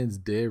Panthers fans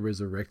dare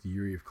resurrect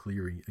Yuri of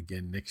Cleary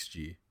again next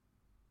year?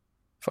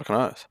 Fucking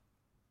oath.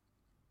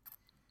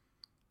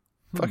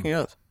 Fucking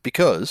oath.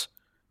 Because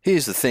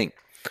here's the thing.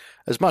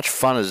 As much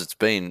fun as it's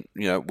been,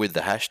 with the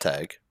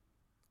hashtag,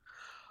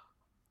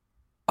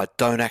 I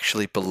don't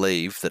actually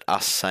believe that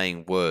us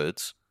saying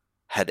words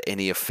had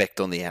any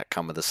effect on the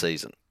outcome of the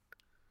season.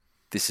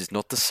 This is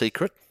not the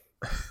secret.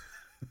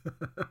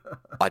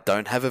 I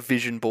don't have a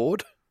vision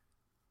board.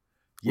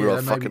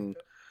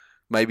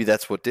 Maybe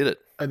that's what did it.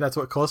 And that's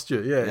what cost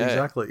you. Yeah.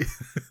 Exactly.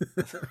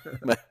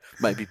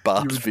 Maybe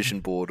Barb's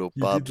vision board or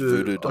Barb's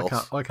voodoo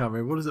dolls. I can't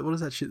remember. What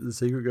is that shit that the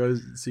secret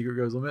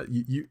goes on about?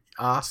 You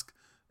asked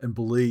and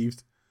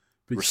believed,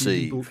 but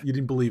receive. You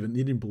didn't believe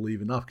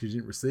enough because you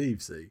didn't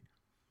receive. See.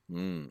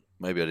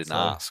 Maybe I didn't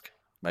ask.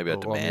 Maybe I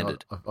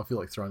demanded. I feel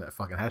like throwing that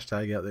fucking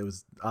hashtag out there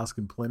was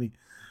asking plenty.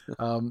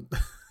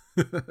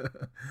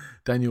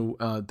 Daniel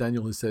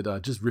has said,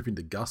 just rip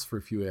into Gus for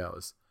a few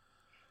hours.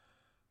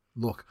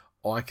 Look,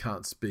 I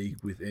can't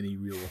speak with any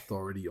real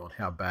authority on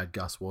how bad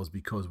Gus was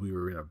because we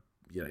were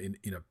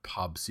in a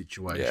pub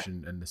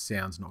situation and the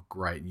sound's not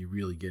great and you're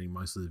really getting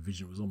most of the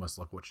vision. It was almost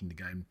like watching the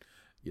game,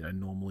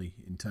 normally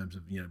in terms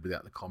of,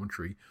 without the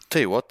commentary.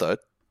 Tell you what though,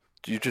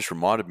 you just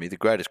reminded me the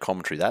greatest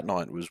commentary that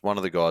night was one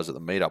of the guys at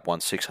the meetup won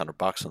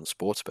 $600 on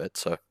sports bet.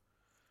 So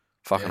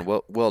fucking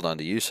well done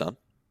to you, son.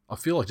 I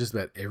feel like just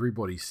about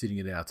everybody sitting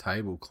at our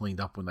table cleaned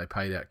up when they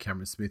paid out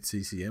Cameron Smith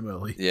CCM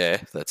early.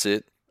 Yeah, that's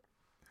it.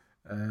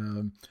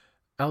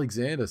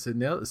 Alexander said,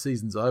 now that the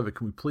season's over,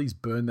 can we please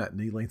burn that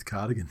knee-length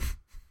cardigan?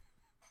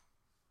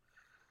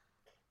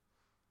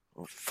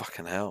 Oh,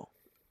 fucking hell.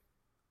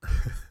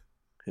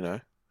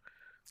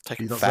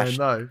 Taking fashion,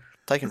 no.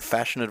 Taking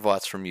fashion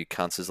advice from you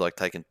cunts is like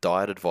taking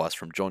diet advice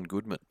from John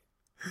Goodman.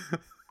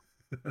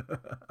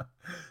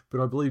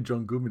 But I believe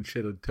John Goodman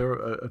shed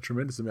a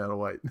tremendous amount of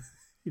weight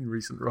in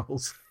recent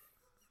roles.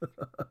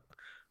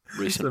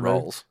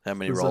 Roles? How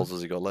many roles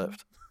has he got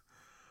left?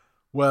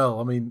 Well,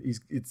 I mean,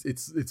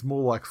 it's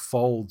more like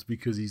folds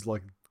because he's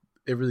like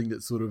everything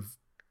that sort of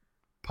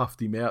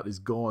puffed him out is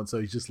gone, so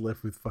he's just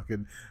left with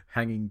fucking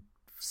hanging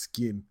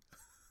skin.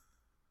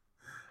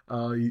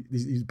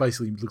 He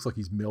basically looks like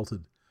he's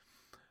melted.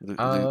 He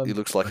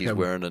looks like he's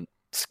wearing a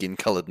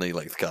skin-coloured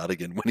knee-length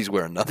cardigan when he's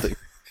wearing nothing.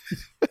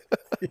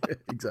 Yeah,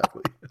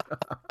 exactly.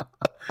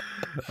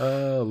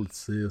 Let's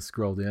see. I'll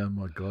scroll down.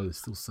 My God, there's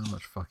still so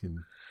much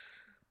fucking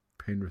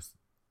Penrith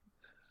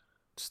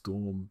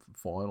Storm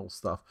final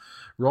stuff.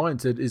 Ryan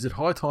said, is it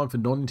high time for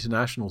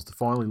non-internationals to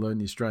finally learn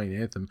the Australian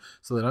anthem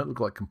so they don't look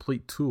like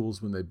complete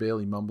tools when they're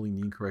barely mumbling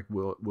the incorrect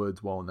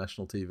words while on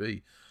national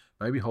TV?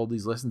 Maybe hold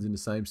these lessons in the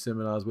same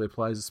seminars where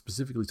players are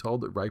specifically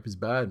told that rape is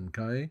bad,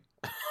 okay?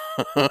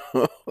 I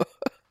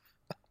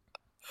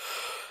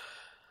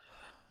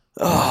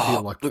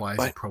feel like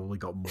players have probably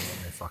got more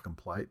on their fucking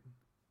plate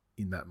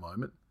in that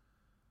moment.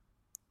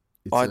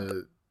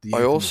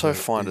 I also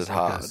find it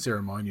hard. A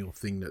ceremonial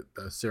thing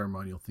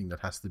that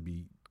has to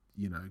be,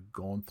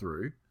 gone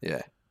through.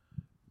 Yeah.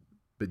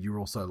 But you're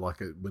also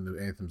like, when the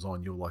anthem's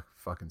on, you're like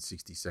fucking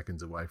 60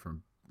 seconds away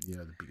from,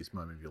 the biggest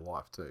moment of your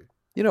life too.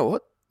 You know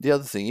what? The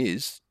other thing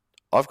is,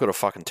 I've got a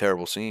fucking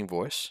terrible singing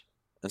voice.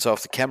 And so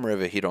if the camera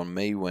ever hit on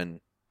me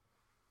when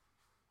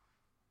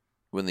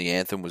the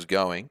anthem was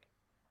going,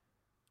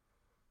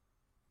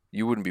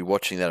 you wouldn't be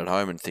watching that at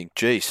home and think,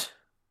 geez,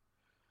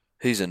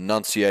 he's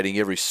enunciating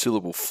every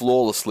syllable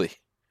flawlessly.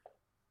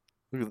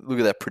 Look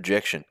at that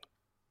projection.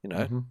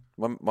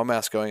 My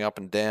mouth's going up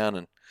and down,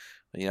 and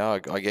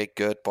I get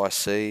girt by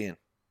sea and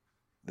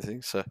the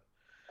thing. So,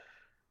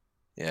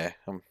 yeah,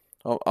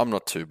 I'm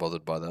not too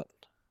bothered by that.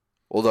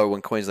 Although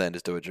when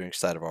Queenslanders do it during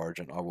State of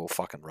Origin, I will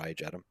fucking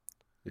rage at them.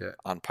 Yeah,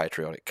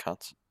 unpatriotic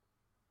cunts.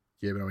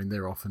 Yeah, but I mean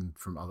they're often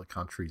from other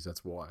countries.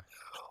 That's why.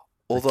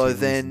 Although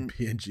then,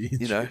 PNG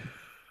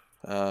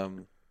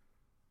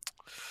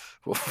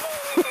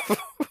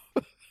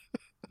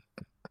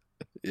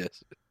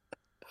yes.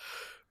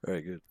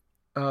 Very good.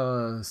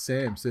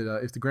 Sam said,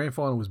 if the grand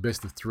final was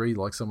best of 3,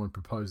 like someone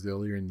proposed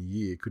earlier in the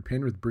year, could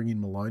Penrith bring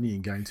in Maloney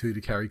in game 2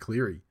 to carry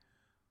Cleary?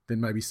 Then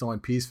maybe sign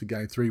Pearce for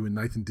game 3 when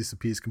Nathan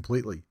disappears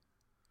completely.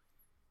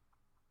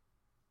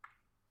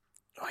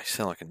 Oh, you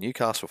sound like a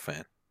Newcastle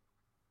fan.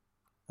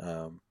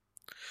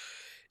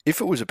 If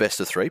it was a best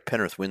of 3,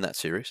 Penrith win that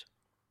series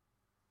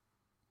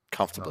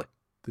comfortably.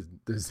 No,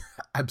 there's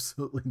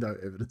absolutely no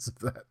evidence of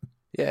that.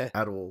 Yeah.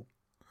 At all.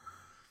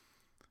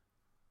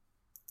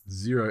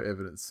 Zero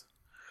evidence.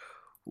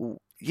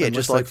 Well, yeah, Unless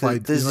just like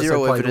played, there's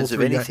zero evidence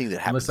of anything that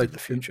happens in the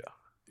future.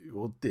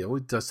 Well,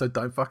 so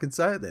don't fucking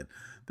say it then.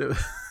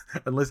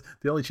 Unless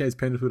the only chance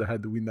Penrith would have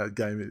had to win that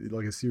game,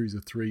 like a series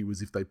of 3,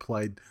 was if they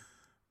played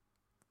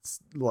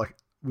like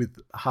with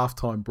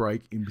halftime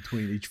break in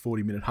between each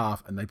 40-minute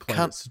half, and they played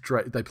it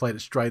straight. They played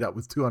it straight up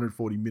with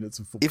 240 minutes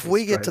of football. If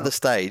we get to the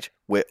stage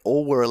where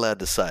all we're allowed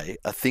to say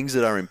are things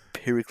that are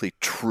empirically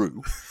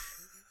true,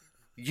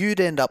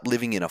 you'd end up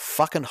living in a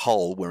fucking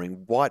hole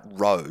wearing white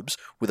robes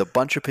with a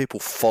bunch of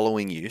people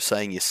following you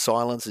saying your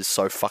silence is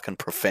so fucking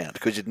profound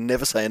because you'd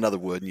never say another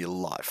word in your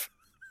life.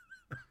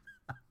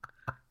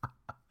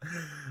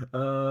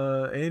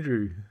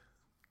 Andrew,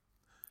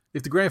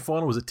 if the grand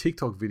final was a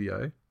TikTok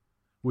video,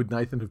 would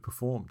Nathan have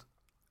performed?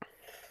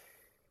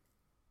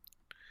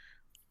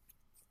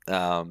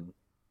 I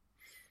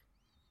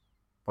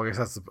guess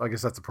that's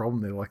the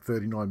problem. They're like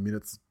 39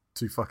 minutes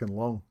too fucking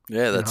long.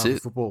 Yeah, that's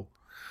it. Football.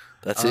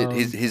 That's it.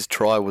 His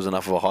try was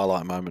enough of a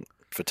highlight moment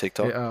for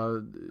TikTok.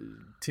 Yeah,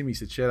 Timmy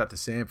said, shout out to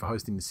Sam for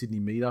hosting the Sydney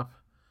meetup,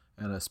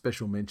 and a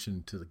special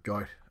mention to the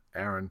GOAT,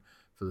 Aaron,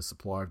 for the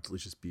supply of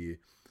delicious beer.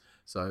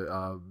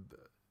 So,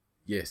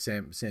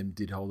 Sam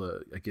did hold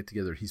a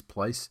get-together at his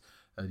place,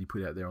 and he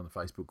put out there on the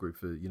Facebook group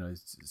for,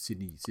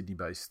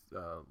 Sydney-based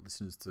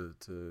listeners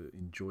to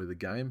enjoy the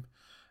game.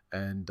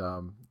 And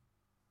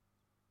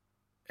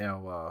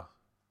our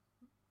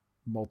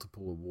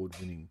multiple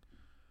award-winning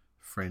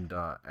friend,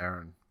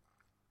 Aaron,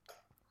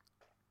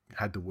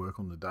 had to work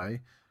on the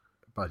day,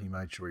 but he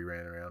made sure he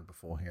ran around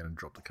beforehand and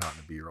dropped a carton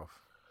of beer off.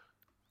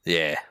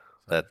 Yeah.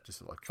 So that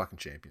just like fucking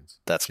champions.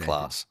 That's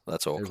class.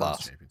 That's all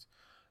class. Champions.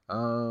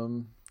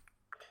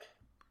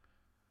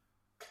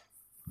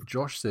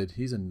 Josh said,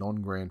 here's a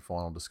non-grand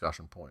final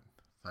discussion point.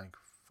 Thank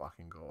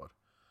fucking God.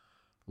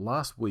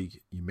 Last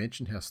week, you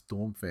mentioned how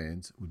Storm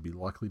fans would be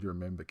likely to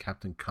remember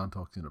Captain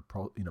Cuntox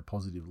in a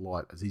positive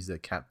light as he's their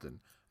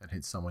captain and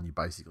hence someone you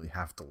basically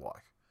have to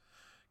like.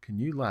 Can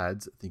you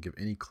lads think of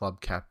any club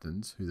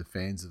captains who the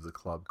fans of the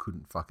club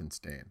couldn't fucking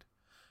stand?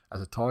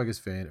 As a Tigers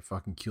fan, it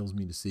fucking kills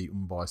me to see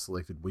Mbai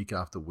selected week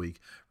after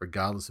week,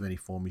 regardless of any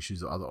form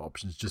issues or other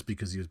options, just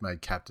because he was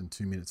made captain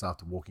 2 minutes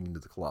after walking into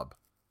the club.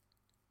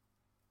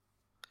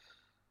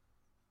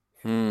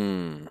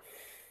 I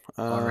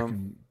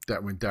reckon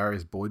that when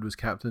Darius Boyd was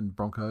captain,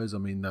 Broncos, I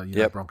mean,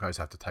 Broncos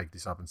have to take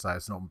this up and say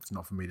it's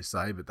not for me to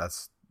say, but that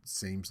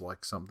seems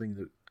like something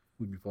that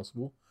would be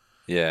possible.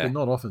 Yeah. But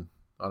not often,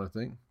 I don't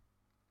think.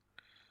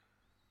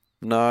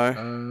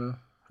 No.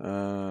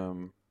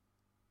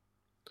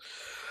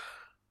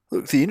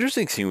 Look, the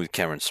interesting thing with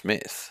Cameron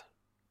Smith,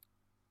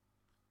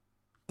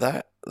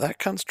 that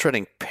cunt's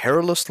treading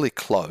perilously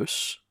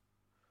close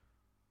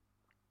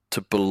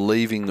to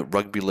believing that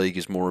rugby league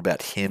is more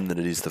about him than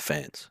it is the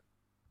fans.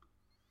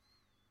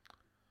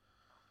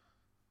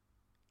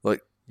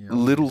 Like,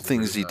 little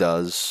things he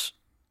does,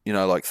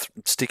 like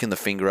sticking the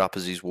finger up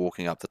as he's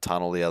walking up the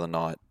tunnel the other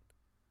night.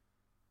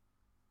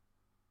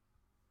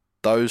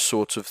 Those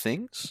sorts of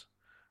things.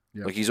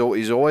 Yep. Like, he's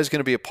always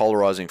going to be a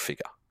polarizing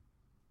figure.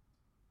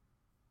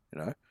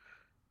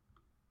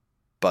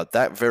 But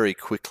that very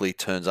quickly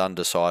turns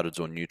undecideds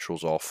or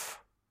neutrals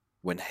off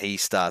when he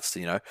starts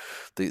to,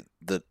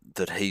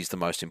 that he's the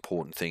most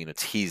important thing and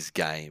it's his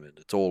game and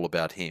it's all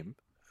about him.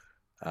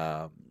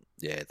 That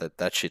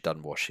shit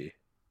doesn't wash here.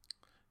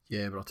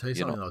 Yeah, but I'll tell you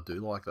something I do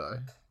like, though,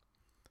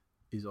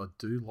 is I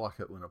do like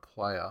it when a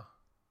player,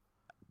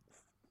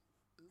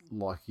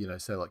 like,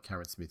 say like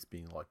Cameron Smith's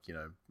being like,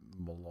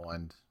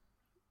 maligned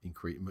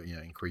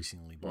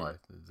increasingly by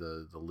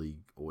the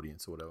league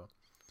audience or whatever.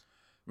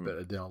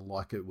 But then I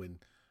like it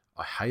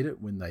I hate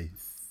it when they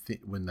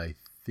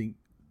think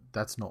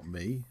that's not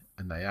me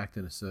and they act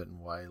in a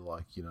certain way,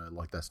 like,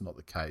 like that's not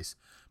the case.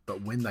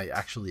 But when they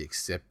actually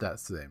accept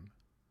that's them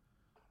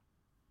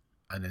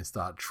and then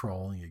start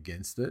trolling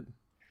against it,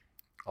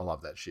 I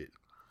love that shit.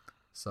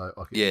 So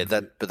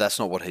but that's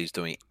not what he's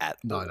doing at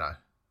all.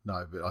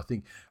 No, but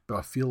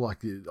I feel like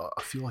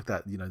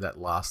that, that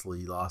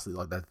lastly,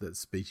 like that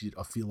speech,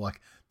 I feel like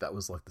that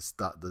was like the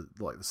start, the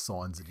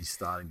signs that he's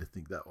starting to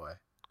think that way.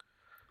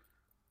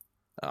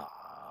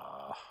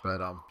 But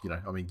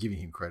giving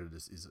him credit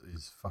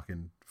is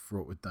fucking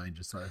fraught with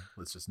danger. So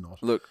let's just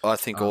not. Look, I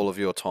think all of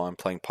your time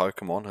playing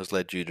Pokemon has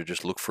led you to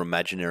just look for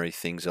imaginary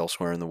things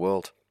elsewhere in the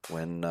world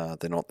when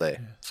they're not there.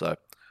 Yeah. So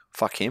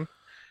fuck him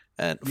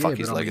and fuck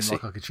his legacy.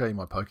 I could show you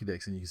my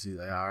Pokédex and you can see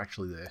they are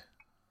actually there.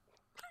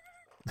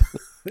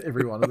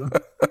 Every one of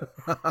them.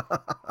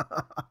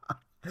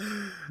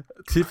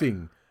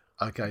 Tipping.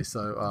 Okay,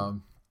 so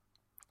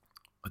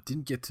I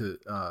didn't get to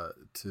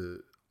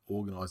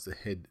organise the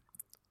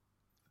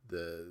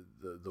the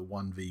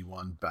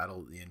 1v1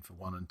 battle at the end for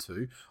 1 and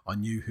 2. I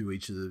knew who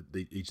each of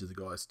the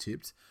guys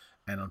tipped,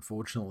 and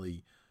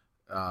unfortunately,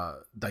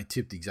 they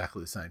tipped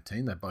exactly the same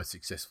team. They both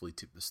successfully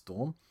tipped the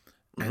Storm,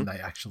 and they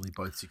actually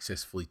both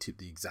successfully tipped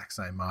the exact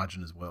same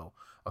margin as well.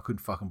 I couldn't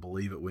fucking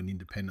believe it when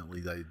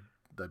independently they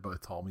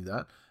both told me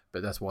that,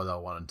 but that's why they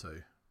were 1 and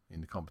 2 in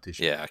the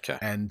competition. Yeah, okay.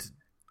 And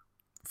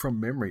from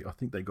memory, I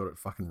think they got it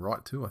fucking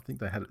right too. I think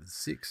they had it at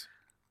 6.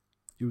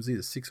 It was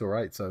either 6 or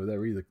 8, so they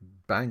were either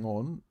bang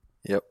on,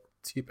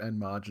 tip and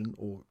margin,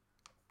 or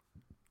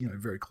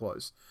very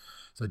close.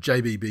 So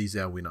JBB's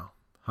our winner,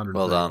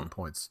 131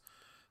 points.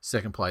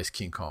 Second place,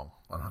 King Kong,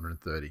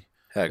 130.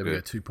 How good. We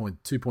go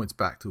 2 points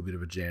back to a bit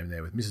of a jam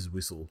there with Mrs.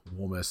 Whistle,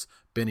 Warmus,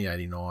 Benny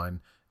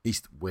 89,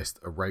 East West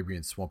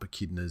Arabian Swamp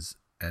Echidnas,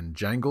 and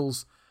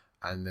Jangles.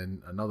 And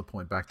then another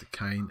point back to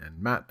Kane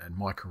and Matt, and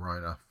Mike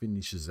Corona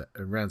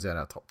rounds out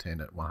our top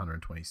 10 at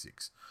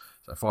 126.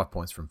 So 5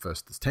 points from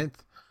first to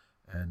 10th.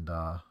 And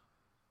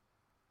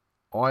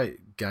I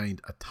gained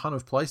a ton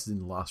of places in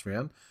the last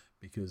round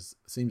because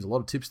it seems a lot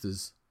of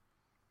tipsters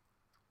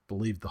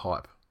believed the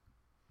hype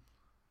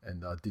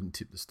and didn't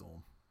tip the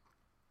Storm.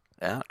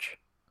 Ouch.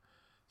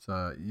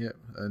 So, yeah,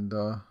 and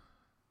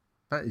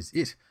that is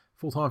it.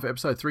 Full time for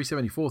episode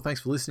 374.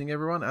 Thanks for listening,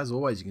 everyone. As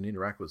always, you can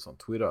interact with us on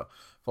Twitter.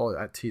 Follow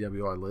at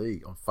TWI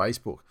League on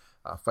Facebook,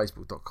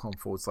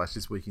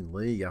 facebook.com/This Week in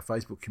League. Our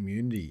Facebook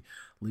community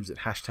lives at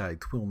hashtag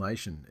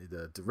TwillNation.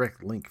 The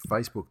direct link,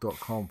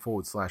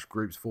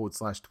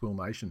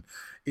 facebook.com/groups/TwillNation.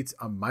 It's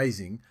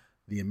amazing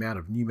the amount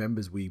of new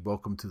members we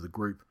welcome to the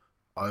group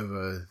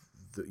over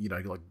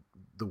the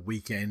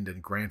weekend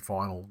and grand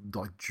final,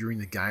 like during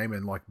the game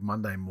and like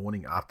Monday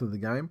morning after the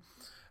game.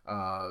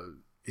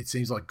 It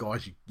seems like,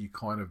 guys, you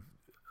kind of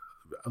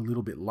a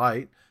little bit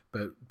late,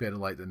 but better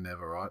late than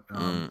never, right?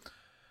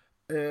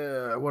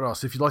 What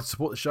else? If you'd like to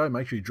support the show,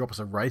 make sure you drop us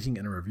a rating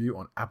and a review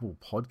on Apple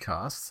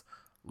Podcasts.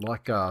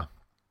 Like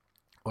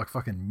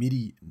fucking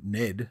Midi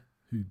Ned,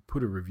 who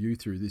put a review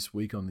through this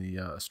week on the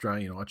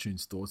Australian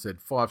iTunes store,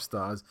 said 5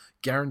 stars,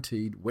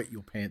 guaranteed, wet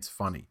your pants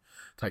funny.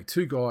 Take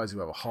 2 guys who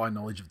have a high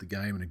knowledge of the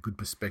game and a good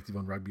perspective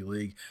on rugby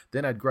league,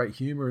 then add great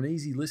humour and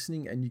easy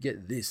listening, and you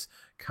get this.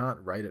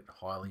 Can't rate it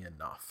highly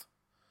enough.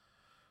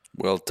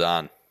 Well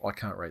done. I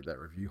can't rate that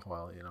review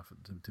highly enough.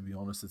 To be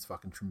honest, it's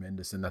fucking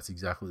tremendous, and that's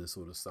exactly the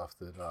sort of stuff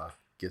that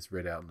gets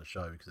read out in the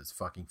show because it's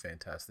fucking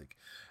fantastic.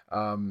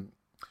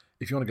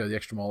 If you want to go the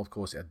extra mile, of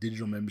course, our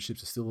digital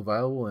memberships are still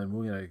available, and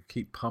we're going to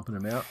keep pumping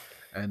them out.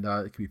 And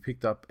it can be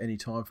picked up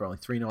anytime for only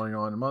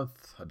 $3.99 a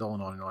month,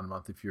 $1.99 a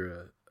month if you're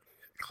a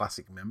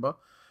classic member.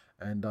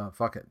 And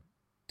fuck it,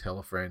 tell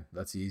a friend.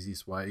 That's the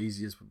easiest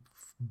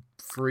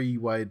free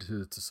way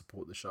to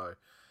support the show.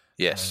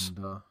 Yes.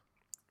 And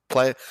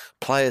play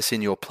us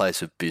in your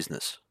place of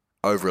business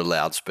over a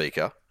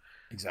loudspeaker.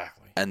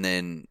 Exactly. And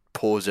then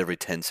pause every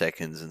 10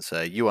 seconds and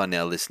say, you are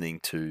now listening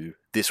to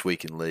This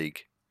Week in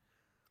League,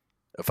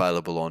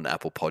 available on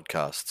Apple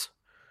Podcasts.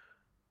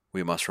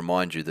 We must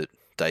remind you that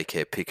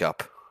daycare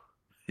pickup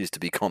is to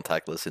be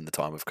contactless in the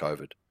time of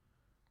COVID,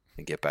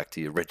 and get back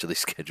to your regularly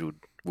scheduled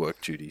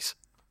work duties.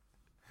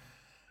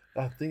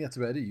 I think that's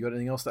about it. You got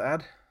anything else to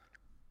add?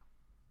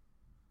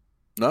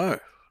 No,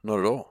 not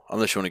at all.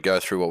 Unless you want to go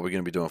through what we're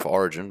going to be doing for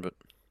Origin, but...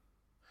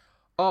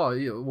 Oh,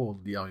 yeah, well,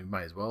 yeah, I mean,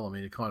 may as well. I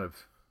mean, it kind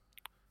of...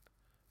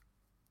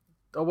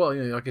 Oh,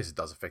 well, I guess it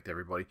does affect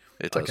everybody.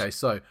 It does. Okay,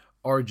 so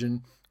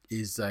Origin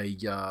is a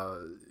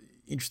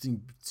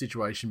interesting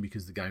situation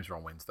because the games are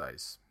on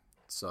Wednesdays.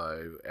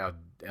 So our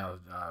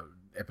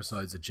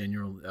episodes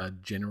are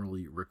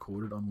generally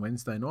recorded on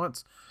Wednesday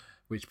nights,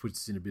 which puts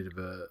us in a bit of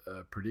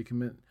a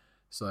predicament.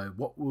 So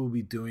what we'll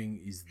be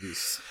doing is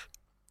this.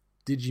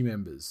 Digi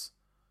members,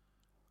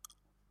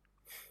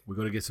 we've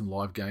got to get some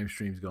live game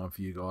streams going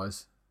for you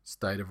guys.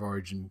 State of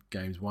Origin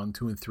games 1,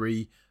 2, and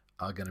 3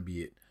 are going to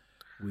be it.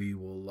 We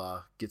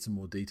will get some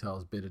more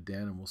details bedded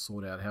down, and we'll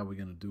sort out how we're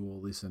going to do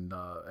all this and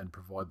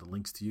provide the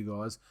links to you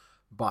guys.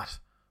 But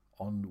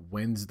on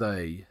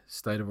Wednesday,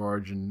 State of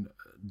Origin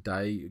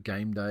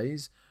game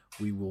days,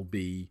 we will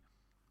be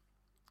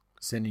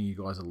sending you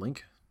guys a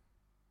link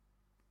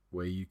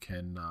where you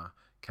can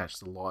catch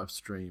the live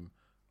stream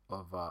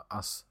of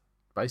us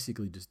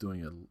basically just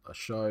doing a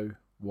show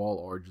while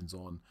Origin's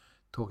on,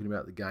 talking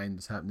about the game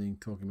that's happening,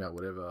 talking about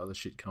whatever other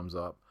shit comes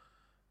up,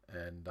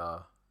 and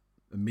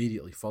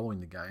immediately following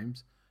the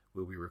games,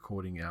 we'll be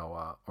recording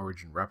our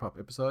Origin wrap-up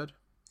episode.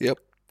 Yep.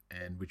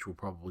 And which will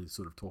probably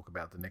sort of talk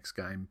about the next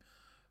game,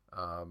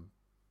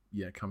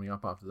 coming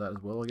up after that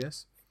as well, I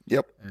guess.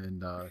 Yep.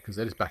 And because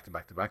they're just back to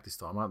back this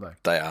time, aren't they?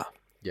 They are.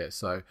 Yeah.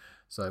 So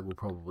we'll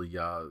probably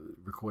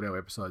record our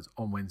episodes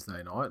on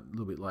Wednesday night, a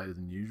little bit later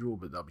than usual,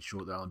 but they'll be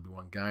short. They'll only be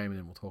one game, and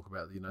then we'll talk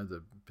about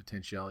the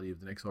potentiality of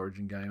the next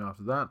Origin game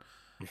after that.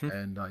 Mm-hmm.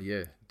 And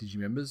Digi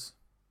members,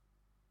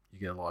 you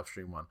get a live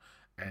stream one,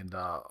 and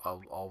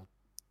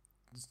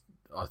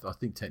I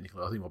think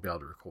technically, I think we'll be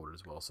able to record it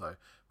as well. So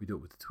we do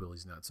it with the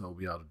Twillies and that, so we'll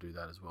be able to do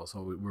that as well.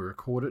 So we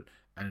record it,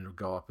 and it'll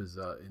go up as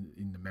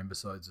in the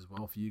membersodes as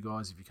well for you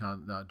guys if you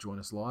can't join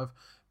us live.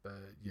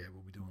 But yeah,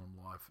 we'll be doing them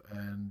live.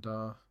 And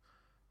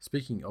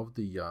Speaking of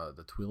the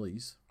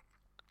Twillies,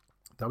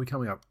 they'll be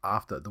coming up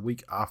the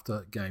week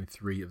after Game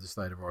 3 of the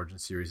State of Origin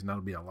series, and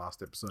that'll be our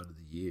last episode of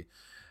the year.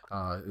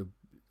 I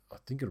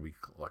think it'll be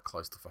like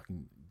close to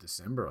fucking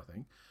December, I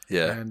think.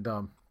 Yeah. And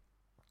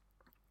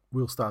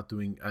we'll start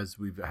doing, as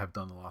we have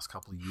done the last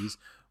couple of years,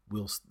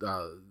 we'll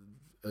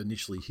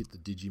initially hit the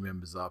Digi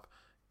members up,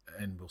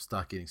 and we'll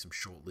start getting some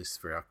short lists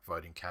for our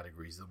voting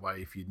categories. The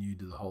way, if you're new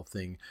to the whole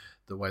thing,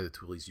 the way the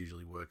Twillies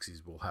usually works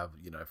is we'll have,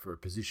 for a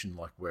position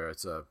like where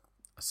it's a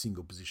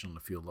single position on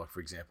the field, like for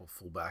example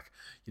fullback,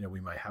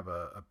 we may have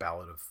a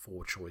ballot of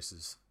 4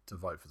 choices to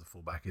vote for the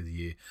fullback of the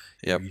year.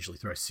 Yep. We usually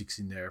throw 6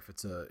 in there if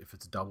it's a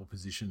double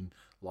position,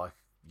 like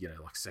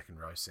like second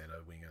row,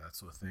 center, winger, that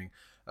sort of thing.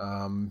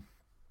 And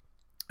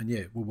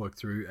yeah, we'll work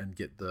through and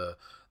get the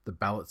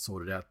ballot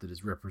sorted out that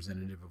is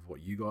representative of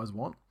what you guys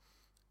want,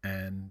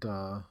 and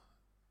and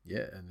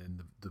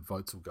then the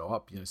votes will go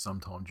up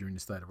sometime during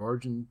the State of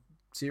Origin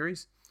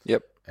series.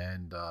 Yep.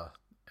 And our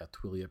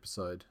Twilly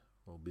episode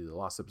will be the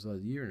last episode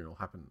of the year, and it'll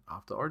happen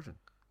after Origin.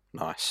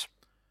 Nice.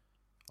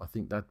 I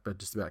think that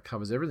just about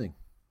covers everything.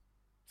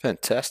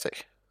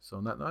 Fantastic. So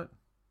on that note,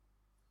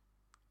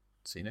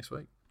 see you next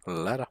week.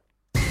 Later.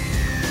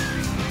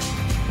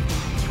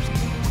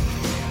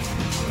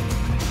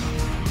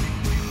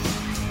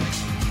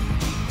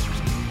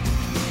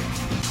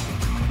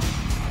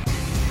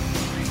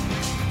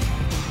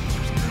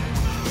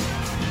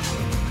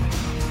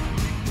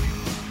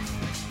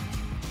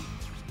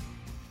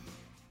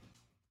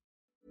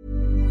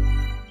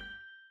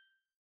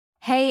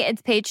 Hey,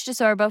 it's Paige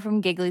DeSorbo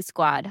from Giggly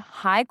Squad.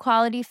 High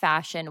quality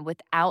fashion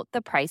without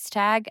the price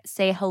tag.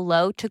 Say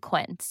hello to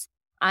Quince.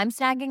 I'm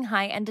snagging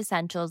high-end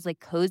essentials like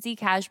cozy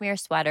cashmere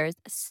sweaters,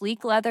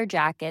 sleek leather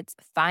jackets,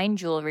 fine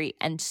jewelry,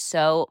 and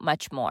so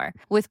much more.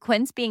 With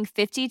Quince being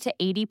 50 to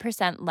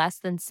 80% less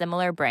than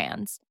similar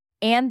brands.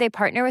 And they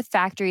partner with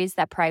factories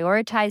that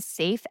prioritize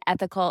safe,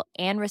 ethical,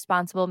 and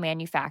responsible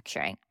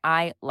manufacturing.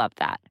 I love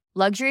that.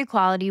 Luxury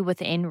quality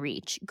within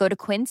reach. Go to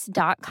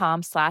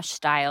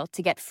quince.com/style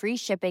to get free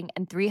shipping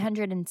and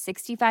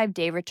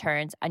 365-day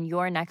returns on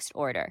your next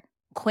order.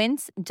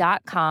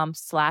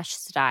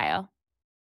 Quince.com/style.